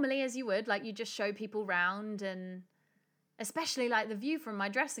 normally as you would, like you just show people round, and especially like the view from my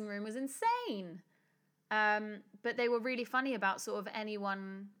dressing room was insane. But they were really funny about sort of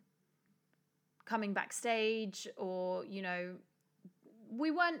anyone coming backstage, or, we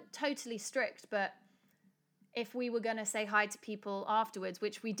weren't totally strict, but if we were going to say hi to people afterwards,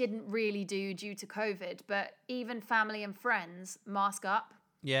 which we didn't really do due to COVID, but even family and friends, mask up.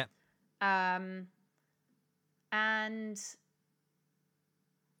 Yeah. And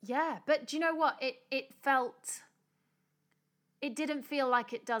yeah, but do you know what? It didn't feel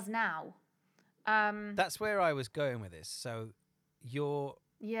like it does now. That's where I was going with this. So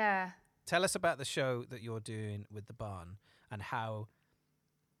tell us about the show that you're doing with the barn and how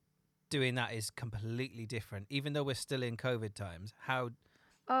doing that is completely different, even though we're still in COVID times. How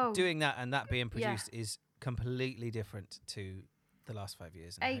doing that and that being produced is completely different to The Last 5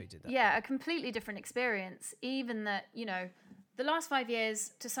 Years and how you did that. Yeah, a completely different experience. Even that, The Last 5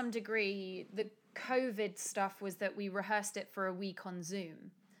 Years, to some degree, the COVID stuff was that we rehearsed it for a week on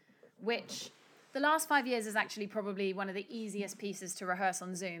Zoom, which The Last 5 Years is actually probably one of the easiest pieces to rehearse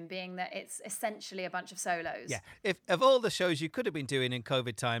on Zoom, being that it's essentially a bunch of solos. Yeah. If of all the shows you could have been doing in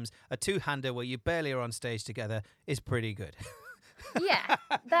COVID times, a two-hander where you barely are on stage together is pretty good. Yeah,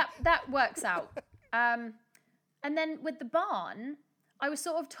 that works out. And then with the barn, I was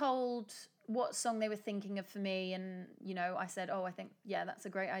sort of told what song they were thinking of for me, and I said, I think that's a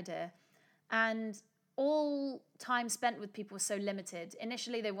great idea. And all time spent with people was so limited.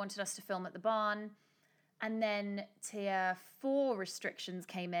 Initially, they wanted us to film at the barn, and then Tier 4 restrictions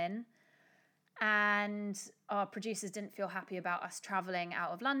came in, and our producers didn't feel happy about us traveling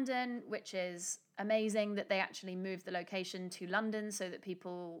out of London, which is amazing that they actually moved the location to London so that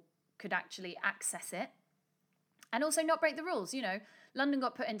people could actually access it, and also not break the rules. London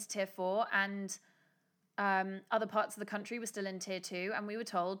got put into Tier 4, and other parts of the country were still in Tier 2, and we were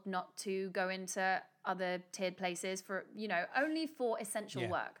told not to go into other tiered places for, only for essential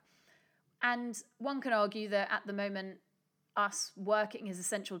work. And one can argue that at the moment, us working is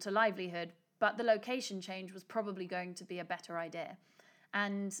essential to livelihood, but the location change was probably going to be a better idea.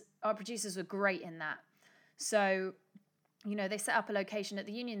 And our producers were great in that. So, they set up a location at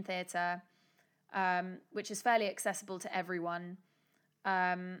the Union Theatre, which is fairly accessible to everyone.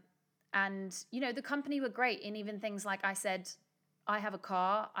 And, the company were great in even things like I said, I have a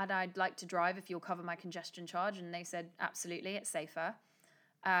car and I'd like to drive if you'll cover my congestion charge. And they said, absolutely, it's safer.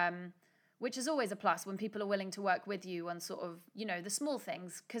 Which is always a plus when people are willing to work with you on sort of, the small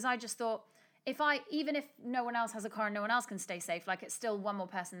things. Because I just thought, even if no one else has a car and no one else can stay safe, like it's still one more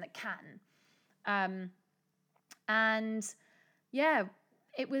person that can. And yeah,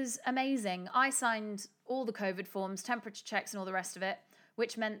 it was amazing. I signed all the COVID forms, temperature checks and all the rest of it,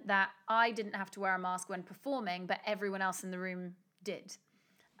 which meant that I didn't have to wear a mask when performing, but everyone else in the room did.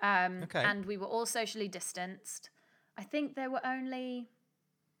 Okay. And we were all socially distanced. I think there were only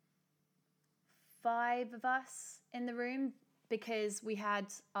 5 of us in the room because we had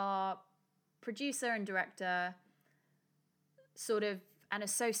our producer and director, sort of an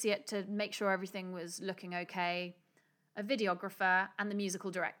associate to make sure everything was looking okay, a videographer, and the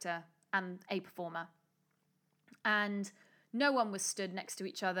musical director and a performer. And no one was stood next to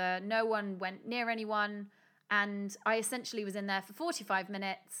each other. No one went near anyone. And I essentially was in there for 45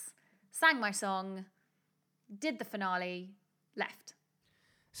 minutes, sang my song, did the finale, left.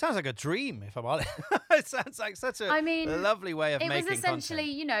 Sounds like a dream, if I'm honest. It sounds like such a lovely way of making content. It was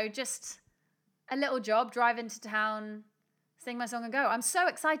essentially, just a little job, drive into town, sing my song and go. I'm so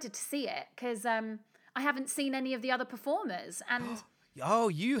excited to see it because I haven't seen any of the other performers. And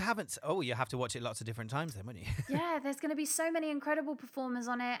you haven't? Oh, you have to watch it lots of different times then, won't you? Yeah, there's going to be so many incredible performers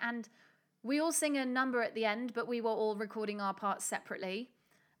on it. And we all sing a number at the end, but we were all recording our parts separately.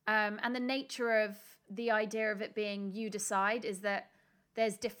 And the nature of the idea of it being you decide is that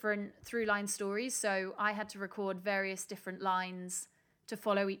there's different through-line stories. So I had to record various different lines to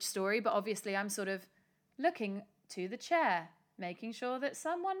follow each story. But obviously I'm sort of looking to the chair, making sure that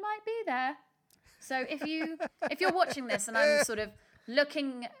someone might be there. So if you're watching this and I'm sort of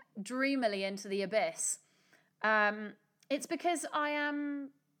looking dreamily into the abyss, it's because I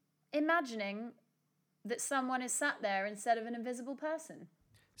am imagining that someone is sat there instead of an invisible person.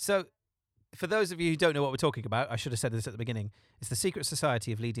 So for those of you who don't know what we're talking about, I should have said this at the beginning. It's the Secret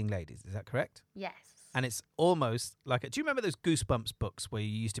Society of Leading Ladies. Is that correct? Yes. And it's almost like do you remember those Goosebumps books where you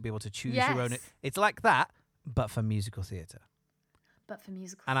used to be able to choose Yes. your own? It's like that, but for musical theatre.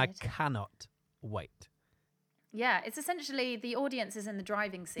 And I cannot wait. Yeah, it's essentially the audience is in the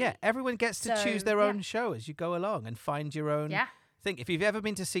driving seat. Yeah, everyone gets to choose their own show as you go along and find your own thing. If you've ever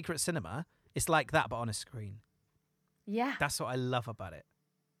been to Secret Cinema, it's like that, but on a screen. Yeah. That's what I love about it.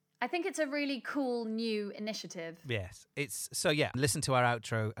 I think it's a really cool new initiative. Yes. Listen to our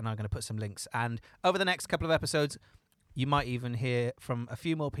outro and I'm going to put some links. And over the next couple of episodes, you might even hear from a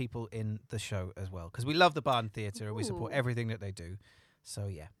few more people in the show as well. Because we love the Barn Theatre and we support everything that they do. So,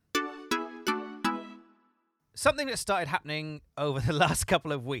 yeah. Something that started happening over the last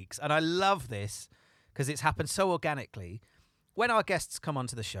couple of weeks, and I love this because it's happened so organically. When our guests come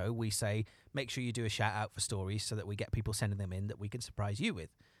onto the show, we say, make sure you do a shout out for stories so that we get people sending them in that we can surprise you with.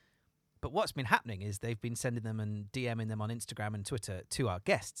 But what's been happening is they've been sending them and DMing them on Instagram and Twitter to our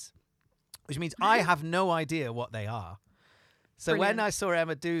guests, which means I have no idea what they are. So Brilliant. When I saw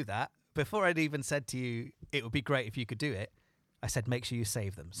Emma do that, before I'd even said to you, it would be great if you could do it, I said, make sure you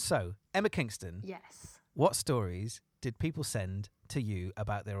save them. So, Emma Kingston. Yes. What stories did people send to you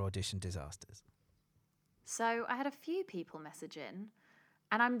about their audition disasters? So I had a few people message in,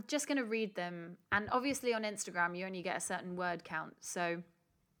 and I'm just going to read them. And obviously on Instagram, you only get a certain word count. So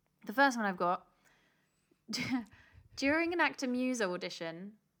the first one I've got, during an Actor Muso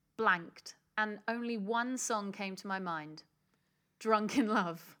audition, blanked, and only one song came to my mind, Drunk in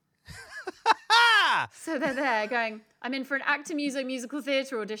Love. So they're there going, I'm in for an Actor Muso musical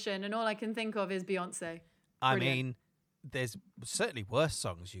theatre audition, and all I can think of is Beyonce. I mean, there's certainly worse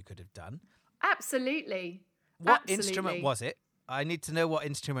songs you could have done. Absolutely. What instrument was it? I need to know what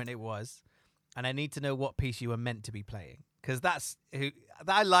instrument it was, and I need to know what piece you were meant to be playing, because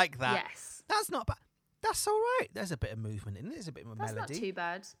I like that. Yes. That's not bad. That's all right. There's a bit of movement in it. There's a bit of melody. That's not too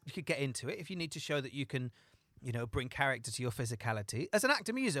bad. You could get into it if you need to show that you can, bring character to your physicality. As an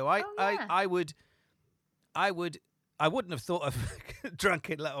Actor Muso, I wouldn't have thought of Drunk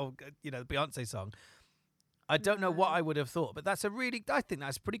in Love, the Beyonce song. I don't know what I would have thought, but I think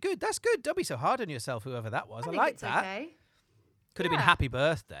that's pretty good. That's good. Don't be so hard on yourself, whoever that was. I like that. Okay. Could have been Happy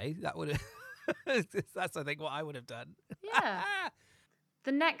Birthday. That would have. That's, I think, what I would have done. Yeah.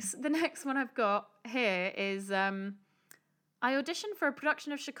 The next one I've got here is I auditioned for a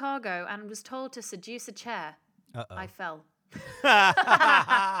production of Chicago and was told to seduce a chair. Uh-oh. I fell.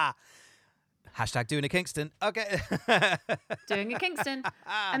 Hashtag doing a Kingston. Okay. Doing a Kingston.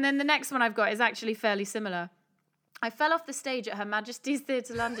 And then the next one I've got is actually fairly similar. I fell off the stage at Her Majesty's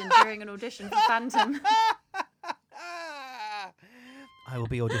Theatre London during an audition for Phantom. I will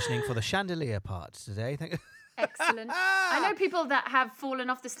be auditioning for the chandelier part today. Excellent. I know people that have fallen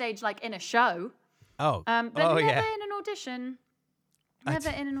off the stage like in a show. Oh. But oh, never yeah. in an audition. Never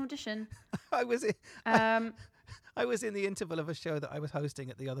in an audition. I was in, Um, I was in the interval of a show that I was hosting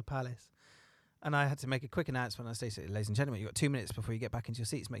at the other Palace. And I had to make a quick announcement on stage. Ladies and gentlemen, you've got 2 minutes before you get back into your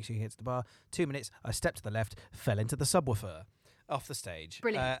seats. Make sure you hit the bar. 2 minutes. I stepped to the left, fell into the subwoofer off the stage.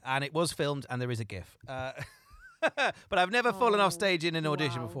 Brilliant. And it was filmed, and there is a GIF. But I've never fallen off stage in an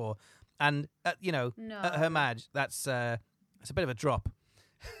audition wow. before. And, No. at Her Madge, that's a bit of a drop.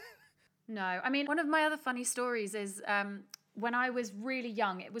 No. I mean, one of my other funny stories is when I was really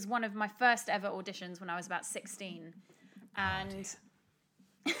young, it was one of my first ever auditions when I was about 16. And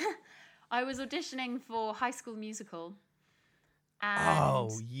I was auditioning for High School Musical. And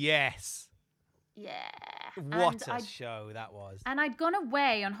Oh, yes. yeah. What And a show that was. And I'd gone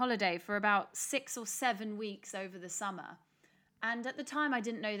away on holiday for about 6 or 7 weeks over the summer. And at the time, I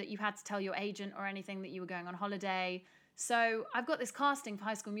didn't know that you had to tell your agent or anything that you were going on holiday. So I've got this casting for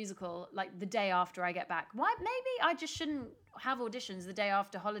High School Musical like the day after I get back. Why? Maybe I just shouldn't have auditions the day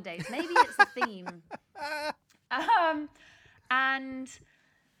after holidays. Maybe it's a theme. And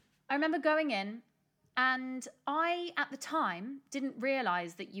I remember going in, and I, at the time, didn't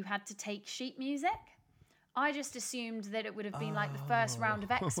realize that you had to take sheet music. I just assumed that it would have been like the first round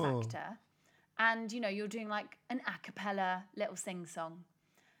of X Factor. And, you're doing like an a cappella little sing-song.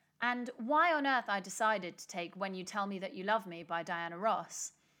 And why on earth I decided to take When You Tell Me That You Love Me by Diana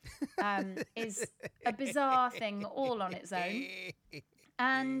Ross is a bizarre thing all on its own.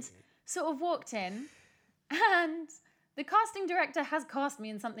 And sort of walked in, and the casting director has cast me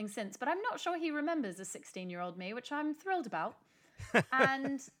in something since, but I'm not sure he remembers a 16-year-old me, which I'm thrilled about.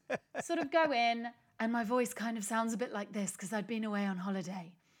 And sort of go in, and my voice kind of sounds a bit like this because I'd been away on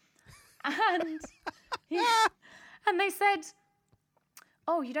holiday. And they said,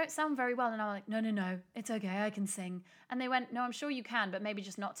 "Oh, you don't sound very well." And I'm like, no, it's okay, I can sing. And they went, "No, I'm sure you can, but maybe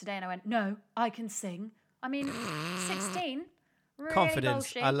just not today." And I went, "No, I can sing." I mean, 16, really Confidence.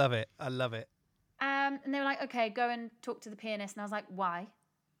 bullshit. I love it. And they were like, "Okay, go and talk to the pianist." And I was like, "Why?"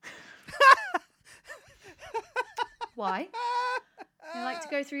 "Why?" They like to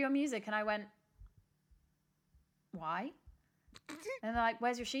go through your music. And I went, "Why?" And they're like,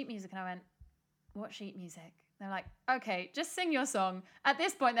 "Where's your sheet music?" And I went, "What sheet music?" They're like, "Okay, just sing your song." At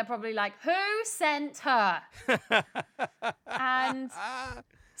this point, they're probably like, "Who sent her?" And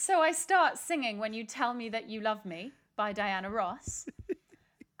so I start singing When You Tell Me That You Love Me by Diana Ross.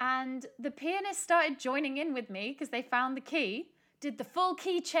 And the pianist started joining in with me because they found the key, did the full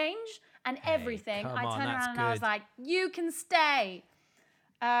key change and everything. come I on, turned that's around and I was good. like, "You can stay."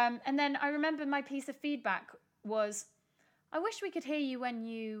 And then I remember my piece of feedback was, "I wish we could hear you when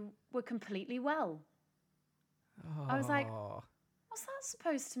you were completely well." I was like, "What's that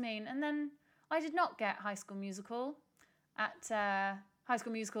supposed to mean?" And then I did not get High School Musical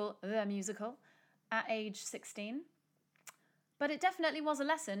the musical, at age 16. But it definitely was a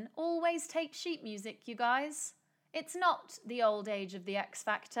lesson. Always take sheet music, you guys. It's not the old age of the X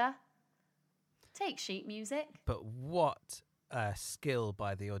Factor. Take sheet music. But what a skill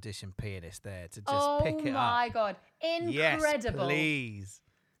by the audition pianist there to just pick it Oh up. my God. Incredible. Yes, please.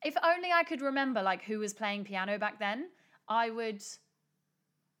 If only I could remember like who was playing piano back then, I would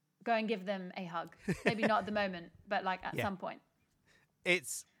go and give them a hug. Maybe not at the moment, but like at some point.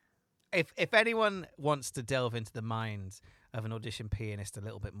 It's if anyone wants to delve into the minds of an audition pianist a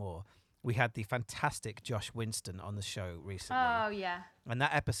little bit more, we had the fantastic Josh Winston on the show recently. Oh, yeah. And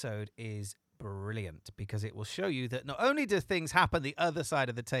that episode is brilliant because it will show you that not only do things happen the other side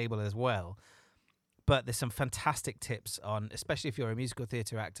of the table as well, but there's some fantastic tips on, especially if you're a musical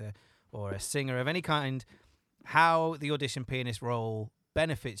theatre actor or a singer of any kind, how the audition pianist role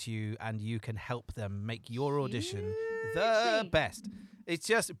benefits you and you can help them make your audition the Hugely. best. It's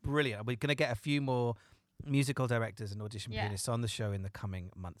just brilliant. We're going to get a few more musical directors and audition pianists on the show in the coming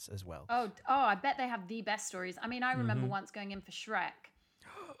months as well. Oh, I bet they have the best stories. I mean, I remember once going in for Shrek,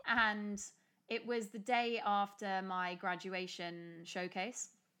 and it was the day after my graduation showcase.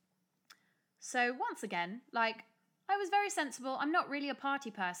 So once again, like, I was very sensible. I'm not really a party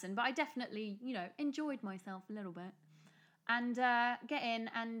person, but I definitely, enjoyed myself a little bit. And get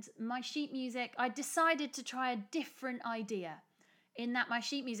in, and my sheet music, I decided to try a different idea in that my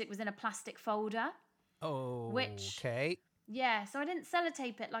sheet music was in a plastic folder. Oh, Which- okay. Yeah, so I didn't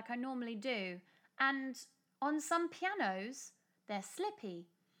sellotape it like I normally do. And on some pianos, they're slippy.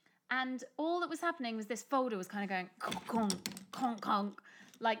 And all that was happening was this folder was kind of going conk, conk, conk, conk,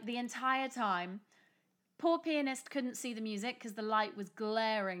 like the entire time. Poor pianist couldn't see the music because the light was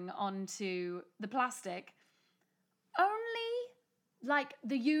glaring onto the plastic. Only like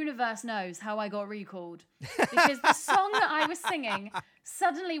the universe knows how I got recalled, because the song that I was singing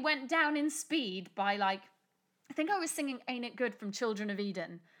suddenly went down in speed by like, I think I was singing Ain't It Good from Children of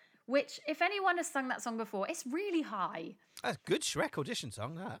Eden, which if anyone has sung that song before, it's really high. That's a good Shrek audition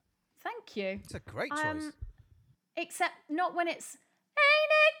song, that. Thank you. It's a great choice. Except not when it's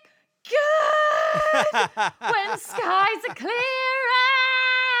Ain't It Good when skies are clear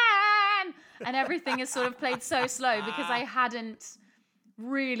and everything is sort of played so slow, because I hadn't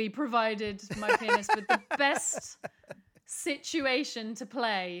really provided my pianist with the best situation to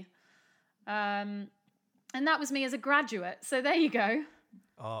play. And that was me as a graduate. So there you go.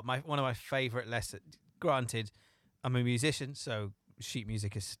 Oh, one of my favourite lessons. Granted, I'm a musician, so sheet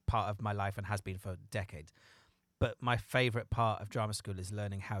music is part of my life and has been for decades. But my favourite part of drama school is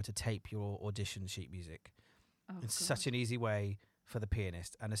learning how to tape your audition sheet music. Oh, it's such an easy way for the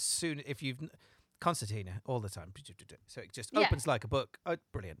pianist. And if you've concertina all the time, so it just opens like a book. Oh,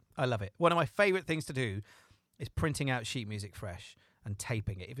 brilliant. I love it. One of my favourite things to do is printing out sheet music fresh and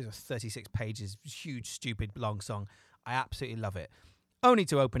taping it. If it's a 36 pages, huge, stupid, long song, I absolutely love it. Only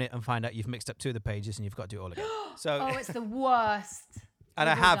to open it and find out you've mixed up 2 of the pages and you've got to do it all again. So, it's the worst. And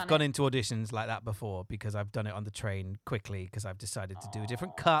I have gone into auditions like that before, because I've done it on the train quickly because I've decided to do a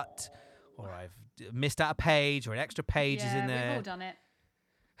different cut, or I've missed out a page, or an extra page is in there. We've all done it.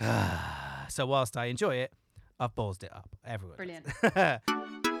 So whilst I enjoy it, I've ballsed it up. Everyone. Brilliant.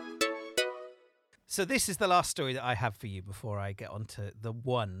 So this is the last story that I have for you before I get on to the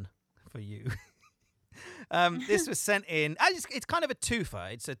one for you. This was sent in. It's kind of a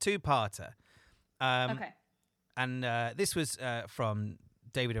twofer. It's a two-parter. Okay. And this was from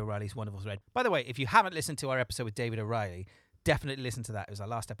David O'Reilly's Wonderful Thread. By the way, if you haven't listened to our episode with David O'Reilly, definitely listen to that. It was our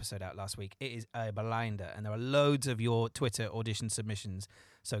last episode out last week. It is a blinder, and there are loads of your Twitter audition submissions,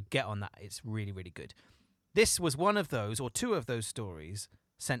 so get on that. It's really, really good. This was one of those, or 2 of those stories,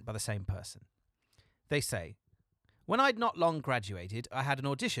 sent by the same person. They say, when I'd not long graduated, I had an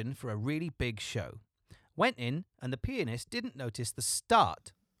audition for a really big show. Went in, and the pianist didn't notice the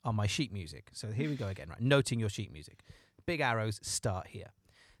start on my sheet music. So here we go again, right? Noting your sheet music. Big arrows, start here.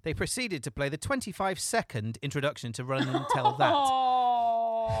 They proceeded to play the 25-second introduction to Run and Tell That.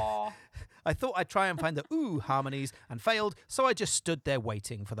 I thought I'd try and find the ooh harmonies and failed, so I just stood there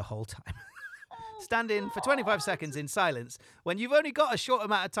waiting for the whole time. Stand in for 25 seconds in silence when you've only got a short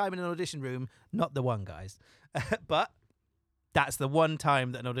amount of time in an audition room. Not the one, guys. But that's the one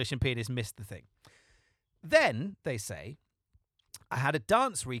time that an audition pianist missed the thing. Then, they say, I had a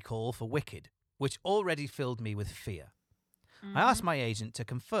dance recall for Wicked, which already filled me with fear. I asked my agent to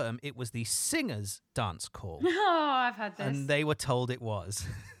confirm it was the singer's dance call. Oh, I've had this. And they were told it was.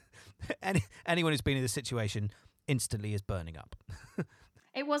 Anyone who's been in this situation instantly is burning up.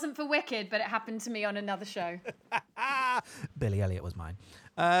 It wasn't for Wicked, but it happened to me on another show. Billy Elliot was mine.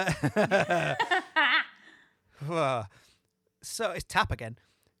 So it's tap again.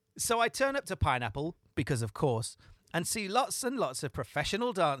 So I turn up to Pineapple, because of course, and see lots and lots of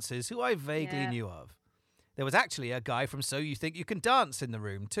professional dancers who I vaguely knew of. There was actually a guy from So You Think You Can Dance in the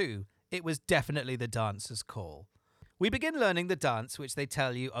room too. It was definitely the dancer's call. We begin learning the dance, which they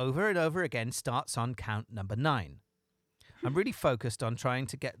tell you over and over again starts on count number 9. I'm really focused on trying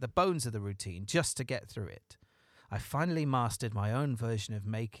to get the bones of the routine just to get through it. I finally mastered my own version of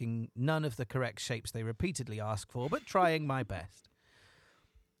making none of the correct shapes they repeatedly ask for, but trying my best.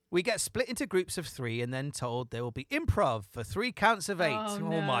 We get split into groups of 3 and then told there will be improv for 3 counts of 8. Oh,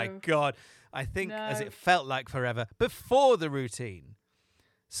 Oh my God. I think as No. it felt like forever before the routine.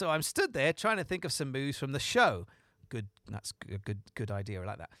 So I'm stood there trying to think of some moves from the show. Good. That's a good idea. I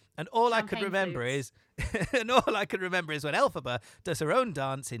like that. And all I could Champagne remember flutes. is when Elphaba does her own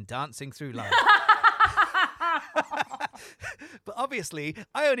dance in Dancing Through Life. But obviously,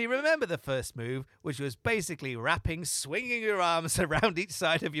 I only remember the first move, which was basically wrapping, swinging your arms around each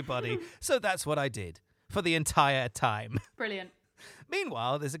side of your body. So that's what I did for the entire time. Brilliant.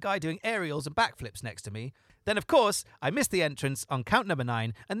 Meanwhile, there's a guy doing aerials and backflips next to me. Then, of course, I missed the entrance on count number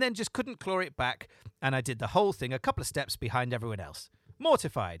 9 and then just couldn't claw it back. And I did the whole thing a couple of steps behind everyone else.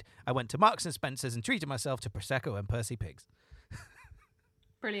 Mortified, I went to Marks and Spencer's and treated myself to Prosecco and Percy Pigs.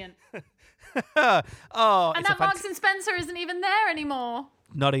 Brilliant. Oh, And that Marks and Spencer isn't even there anymore.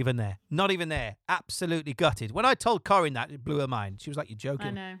 Not even there. Not even there. Absolutely gutted. When I told Corinne that, it blew her mind. She was like, "You're joking."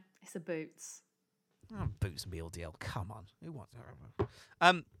 I know. It's the Boots. Oh, Boots meal deal. Come on. Who wants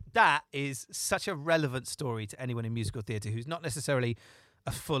that? That is such a relevant story to anyone in musical theatre who's not necessarily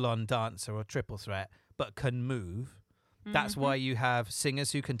a full-on dancer or triple threat, but can move. That's why you have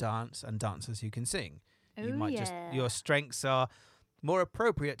singers who can dance and dancers who can sing. You Oh, might yeah. your strengths are more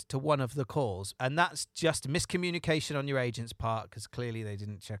appropriate to one of the calls. And that's just miscommunication on your agent's part because clearly they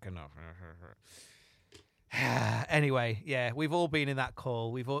didn't check enough. Anyway, yeah, we've all been in that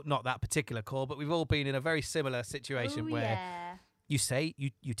call. We've all, not that particular call, but we've all been in a very similar situation where you say,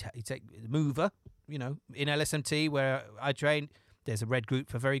 you take the mover, you know, in LSMT where I trained, there's a red group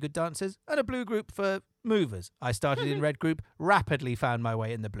for very good dancers and a blue group for movers. I started in red group, rapidly found my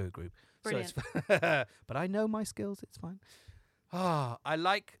way in the blue group. Brilliant. So it's but I know my skills. It's fine. I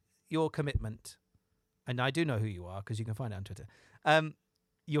like your commitment. And I do know who you are because you can find it on Twitter.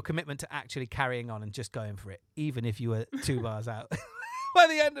 Your commitment to actually carrying on and just going for it, even if you were 2 bars out by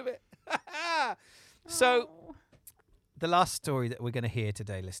the end of it. So the last story that we're going to hear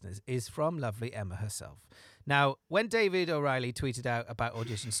today, listeners, is from lovely Emma herself. Now, when David O'Reilly tweeted out about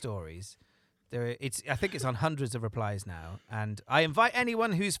audition stories, I think it's on hundreds of replies now. And I invite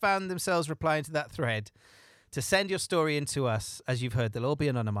anyone who's found themselves replying to that thread to send your story in to us. As you've heard, they'll all be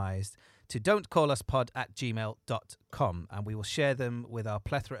anonymized to don'tcalluspod@gmail.com. And we will share them with our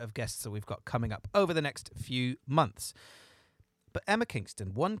plethora of guests that we've got coming up over the next few months. But Emma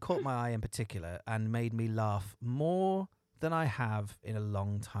Kingston, one caught my eye in particular and made me laugh more than I have in a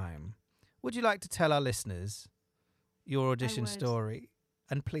long time. Would you like to tell our listeners your audition story?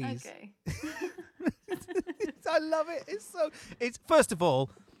 And please. Okay. I love it. It's first of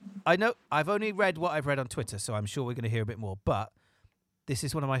all, I know I've only read what I've read on Twitter, so I'm sure we're going to hear a bit more, but this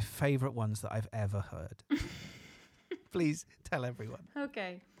is one of my favorite ones that I've ever heard. Please tell everyone.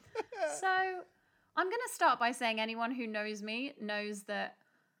 Okay. So I'm going to start by saying anyone who knows me knows that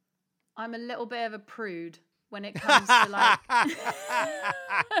I'm a little bit of a prude when it comes to like...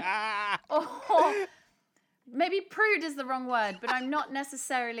 or maybe prude is the wrong word, but I'm not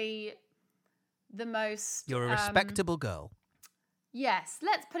necessarily the most... You're a respectable girl. Yes,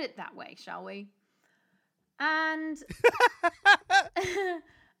 let's put it that way, shall we? And a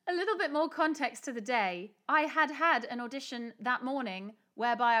little bit more context to the day. I had an audition that morning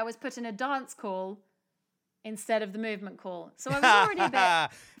whereby I was put in a dance call instead of the movement call. So I was already a bit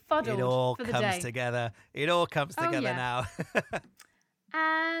fuddled for the day. It all comes together. It all comes together now.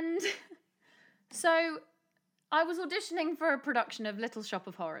 And so I was auditioning for a production of Little Shop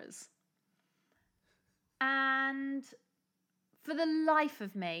of Horrors. And for the life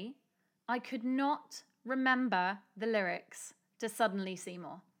of me, I could not remember the lyrics to Suddenly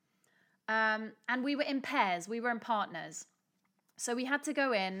Seymour. And we were in pairs. We were partners. So we had to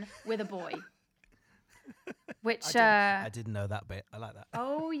go in with a boy. Which I didn't know that bit. I like that.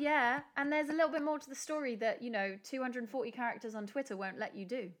 Oh, yeah. And there's a little bit more to the story that, 240 characters on Twitter won't let you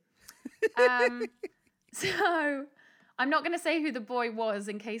do. So I'm not going to say who the boy was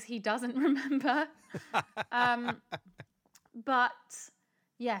in case he doesn't remember. But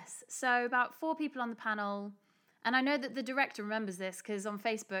yes, so about 4 people on the panel. And I know that the director remembers this because on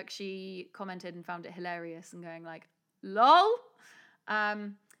Facebook she commented and found it hilarious and going like, lol.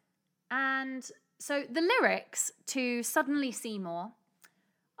 And so the lyrics to Suddenly Seymour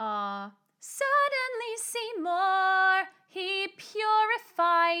are, Suddenly Seymour, he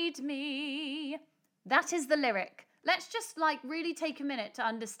purified me. That is the lyric. Let's just really take a minute to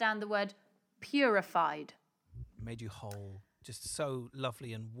understand the word purified. Made you whole, just so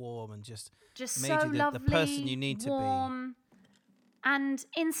lovely and warm, and just made so you lovely, the person you need warm. To be. And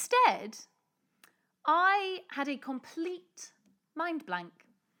instead, I had a complete mind blank.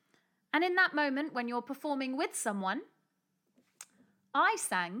 And in that moment, when you're performing with someone, I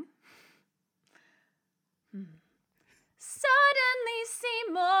sang, Suddenly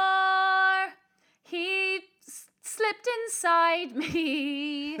Seymour, he slipped inside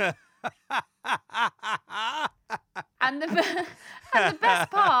me. And the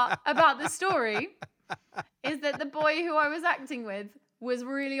best part about the story is that the boy who I was acting with was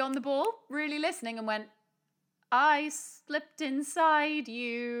really on the ball, really listening, and went, I slipped inside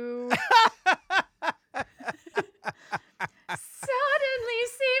you. Suddenly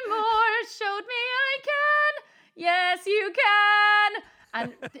Seymour showed me I can. Yes, you can.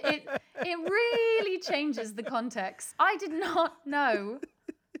 And it really changes the context. I did not know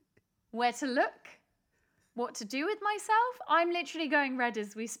where to look, what to do with myself. I'm literally going red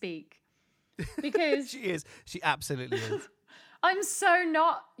as we speak. Because she is. She absolutely is. I'm so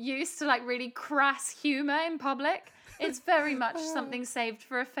not used to really crass humor in public. It's very much something saved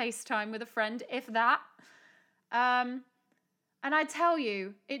for a FaceTime with a friend, if that. And I tell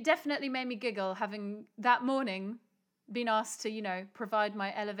you, it definitely made me giggle having that morning been asked to, provide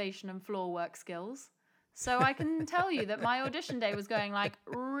my elevation and floor work skills. So I can tell you that my audition day was going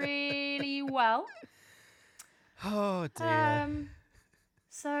really well. Oh dear.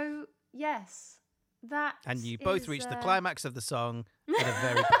 So yes, That And you both is, reached the climax of the song in a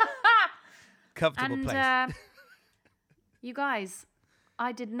very comfortable and, place. You guys,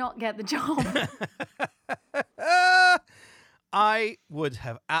 I did not get the job. I would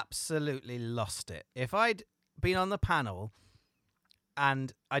have absolutely lost it if I'd been on the panel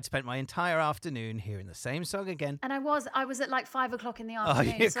and I'd spent my entire afternoon hearing the same song again. And I was at like 5 o'clock in the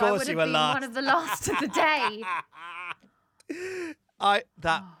afternoon, yeah, of so I course would you have were been last. one of the last of the day.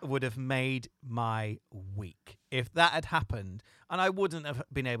 That would have made my week if that had happened, and I wouldn't have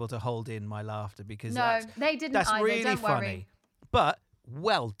been able to hold in my laughter because they didn't that's either, really don't funny. worry. But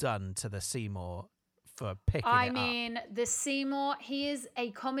well done to the Seymour for picking it I up. mean, the Seymour, he is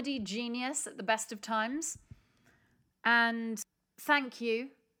a comedy genius at the best of times. And thank you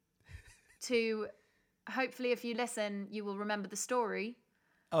to, hopefully if you listen, you will remember the story.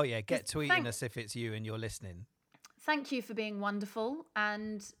 Oh yeah, get tweeting us if it's you and you're listening. Thank you for being wonderful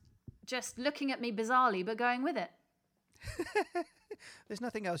and just looking at me bizarrely, but going with it. There's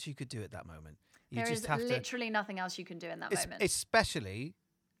nothing else you could do at that moment. There is literally nothing else you can do in that moment. Especially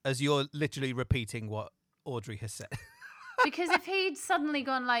as you're literally repeating what Audrey has said. Because if he'd suddenly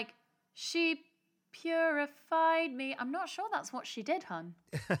gone like, she purified me, I'm not sure that's what she did, hun.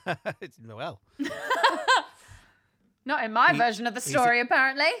 Well. Not in my version of the story,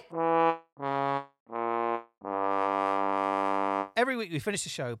 apparently. Every week we finish the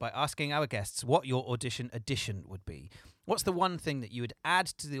show by asking our guests what your audition addition would be. What's the one thing that you would add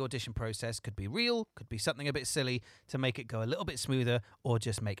to the audition process? Could be real, could be something a bit silly to make it go a little bit smoother or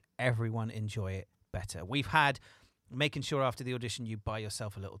just make everyone enjoy it better. We've had making sure after the audition you buy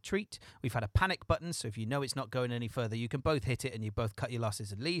yourself a little treat. We've had a panic button, so if you know it's not going any further, you can both hit it and you both cut your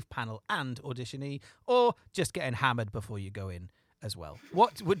losses and leave, panel and auditionee, or just getting hammered before you go in as well.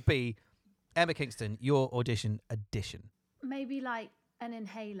 What would be, Emma Kingston, your audition addition? Maybe like an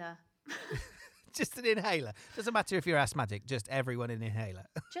inhaler. Just an inhaler. Doesn't matter if you're asthmatic, just everyone an inhaler.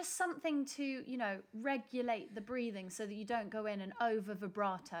 Just something to, regulate the breathing so that you don't go in and over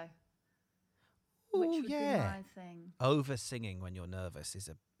vibrato. Which would be my thing. Over singing when you're nervous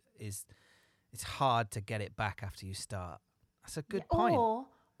is it's hard to get it back after you start. That's a good point.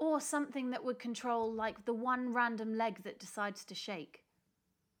 Or something that would control like the one random leg that decides to shake.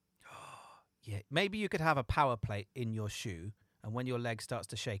 Yeah, maybe you could have a power plate in your shoe, and when your leg starts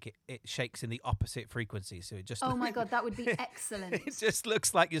to shake, it shakes in the opposite frequency. So it just oh my God, that would be excellent. It just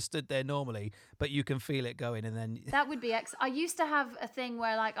looks like you're stood there normally, but you can feel it going, and then that would be excellent. I used to have a thing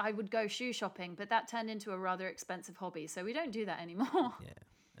where like I would go shoe shopping, but that turned into a rather expensive hobby, so we don't do that anymore. Yeah,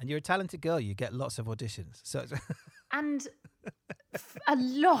 and you're a talented girl. You get lots of auditions, so and a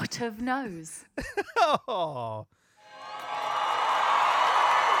lot of no's. Oh.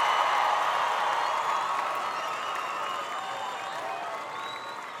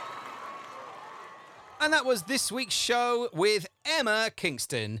 And that was this week's show with Emma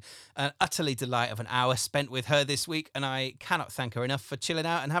Kingston. An utterly delight of an hour spent with her this week, and I cannot thank her enough for chilling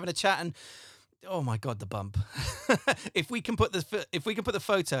out and having a chat. And oh my God, the bump! If we can put the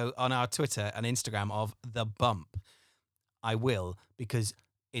photo on our Twitter and Instagram of the bump, I will, because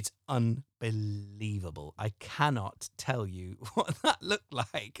it's unbelievable. I cannot tell you what that looked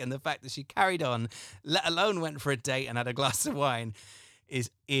like, and the fact that she carried on, let alone went for a date and had a glass of wine, is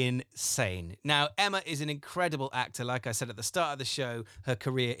insane. Now, Emma is an incredible actor. Like I said at the start of the show, her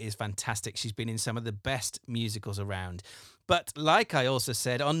career is fantastic. She's been in some of the best musicals around. But like I also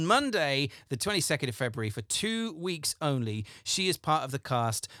said, on Monday, the 22nd of February, for 2 weeks only, she is part of the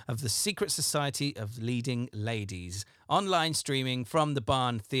cast of The Secret Society of Leading Ladies, online streaming from the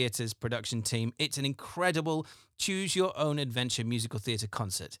Barn Theatre's production team. It's an incredible choose-your-own-adventure musical theatre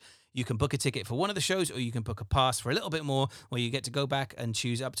concert. You can book a ticket for one of the shows, or you can book a pass for a little bit more, where you get to go back and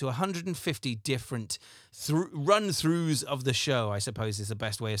choose up to 150 different run-throughs of the show, I suppose is the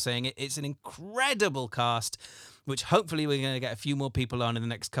best way of saying it. It's an incredible cast, which hopefully we're going to get a few more people on in the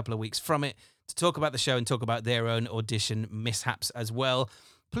next couple of weeks from it to talk about the show and talk about their own audition mishaps as well.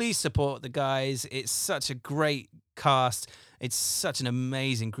 Please support the guys. It's such a great cast. It's such an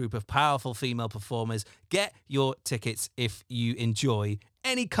amazing group of powerful female performers. Get your tickets if you enjoy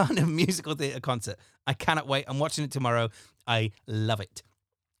any kind of musical theatre concert. I cannot wait. I'm watching it tomorrow. I love it.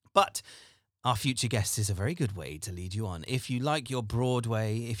 But our future guest is a very good way to lead you on. If you like your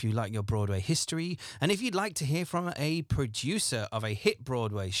Broadway, if you like your Broadway history, and if you'd like to hear from a producer of a hit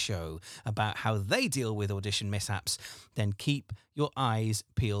Broadway show about how they deal with audition mishaps, then keep your eyes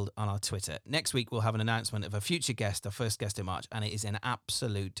peeled on our Twitter. Next week, we'll have an announcement of a future guest, our first guest in March, and it is an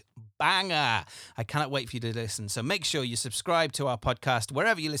absolute banger. I cannot wait for you to listen. So make sure you subscribe to our podcast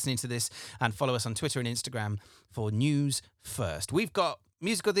wherever you're listening to this, and follow us on Twitter and Instagram for news first. We've got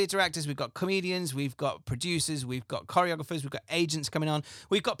musical theatre actors, we've got comedians, we've got producers, we've got choreographers, we've got agents coming on.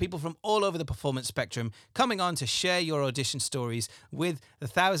 We've got people from all over the performance spectrum coming on to share your audition stories with the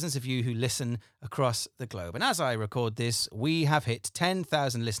thousands of you who listen across the globe. And as I record this, we have hit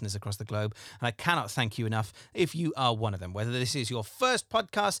 10,000 listeners across the globe, and I cannot thank you enough if you are one of them, whether this is your first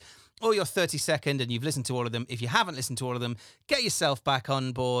podcast or your 32nd and you've listened to all of them. If you haven't listened to all of them, get yourself back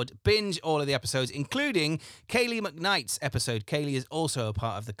on board, binge all of the episodes, including Kaylee McKnight's episode. Kaylee is also a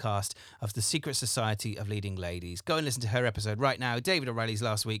part of the cast of The Secret Society of Leading Ladies. Go and listen to her episode right now. David O'Reilly's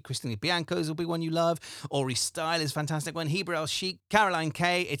last week. Christina Bianco's will be one you love. Ori Style is fantastic one. Heber El Sheikh, Caroline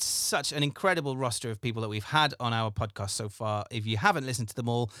Kay. It's such an incredible roster of people that we've had on our podcast so far. If you haven't listened to them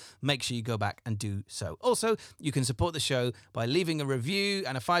all, make sure you go back and do so. Also, you can support the show by leaving a review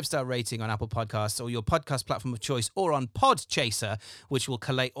and a 5-star rating on Apple Podcasts or your podcast platform of choice, or on Podchaser, which will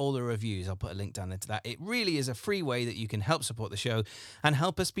collate all the reviews. I'll put a link down there to that. It really is a free way that you can help support the show and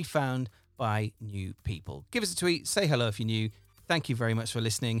help us be found by new people. Give us a tweet, say hello if you're new. Thank you very much for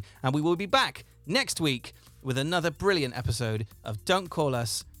listening, and we will be back next week with another brilliant episode of Don't Call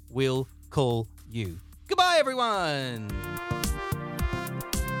Us, We'll Call You. Goodbye, everyone!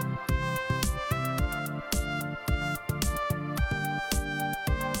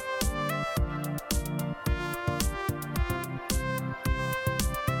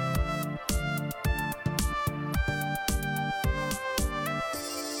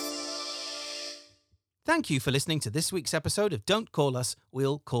 Thank you for listening to this week's episode of Don't Call Us,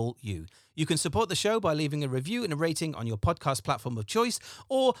 We'll Call You. You can support the show by leaving a review and a rating on your podcast platform of choice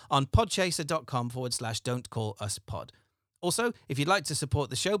or on podchaser.com/don'tcalluspod. Also, if you'd like to support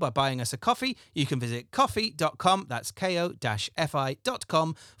the show by buying us a coffee, you can visit ko-fi.com, that's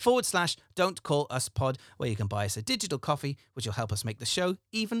ko-fi.com/don'tcalluspod, where you can buy us a digital coffee, which will help us make the show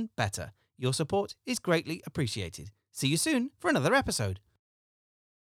even better. Your support is greatly appreciated. See you soon for another episode.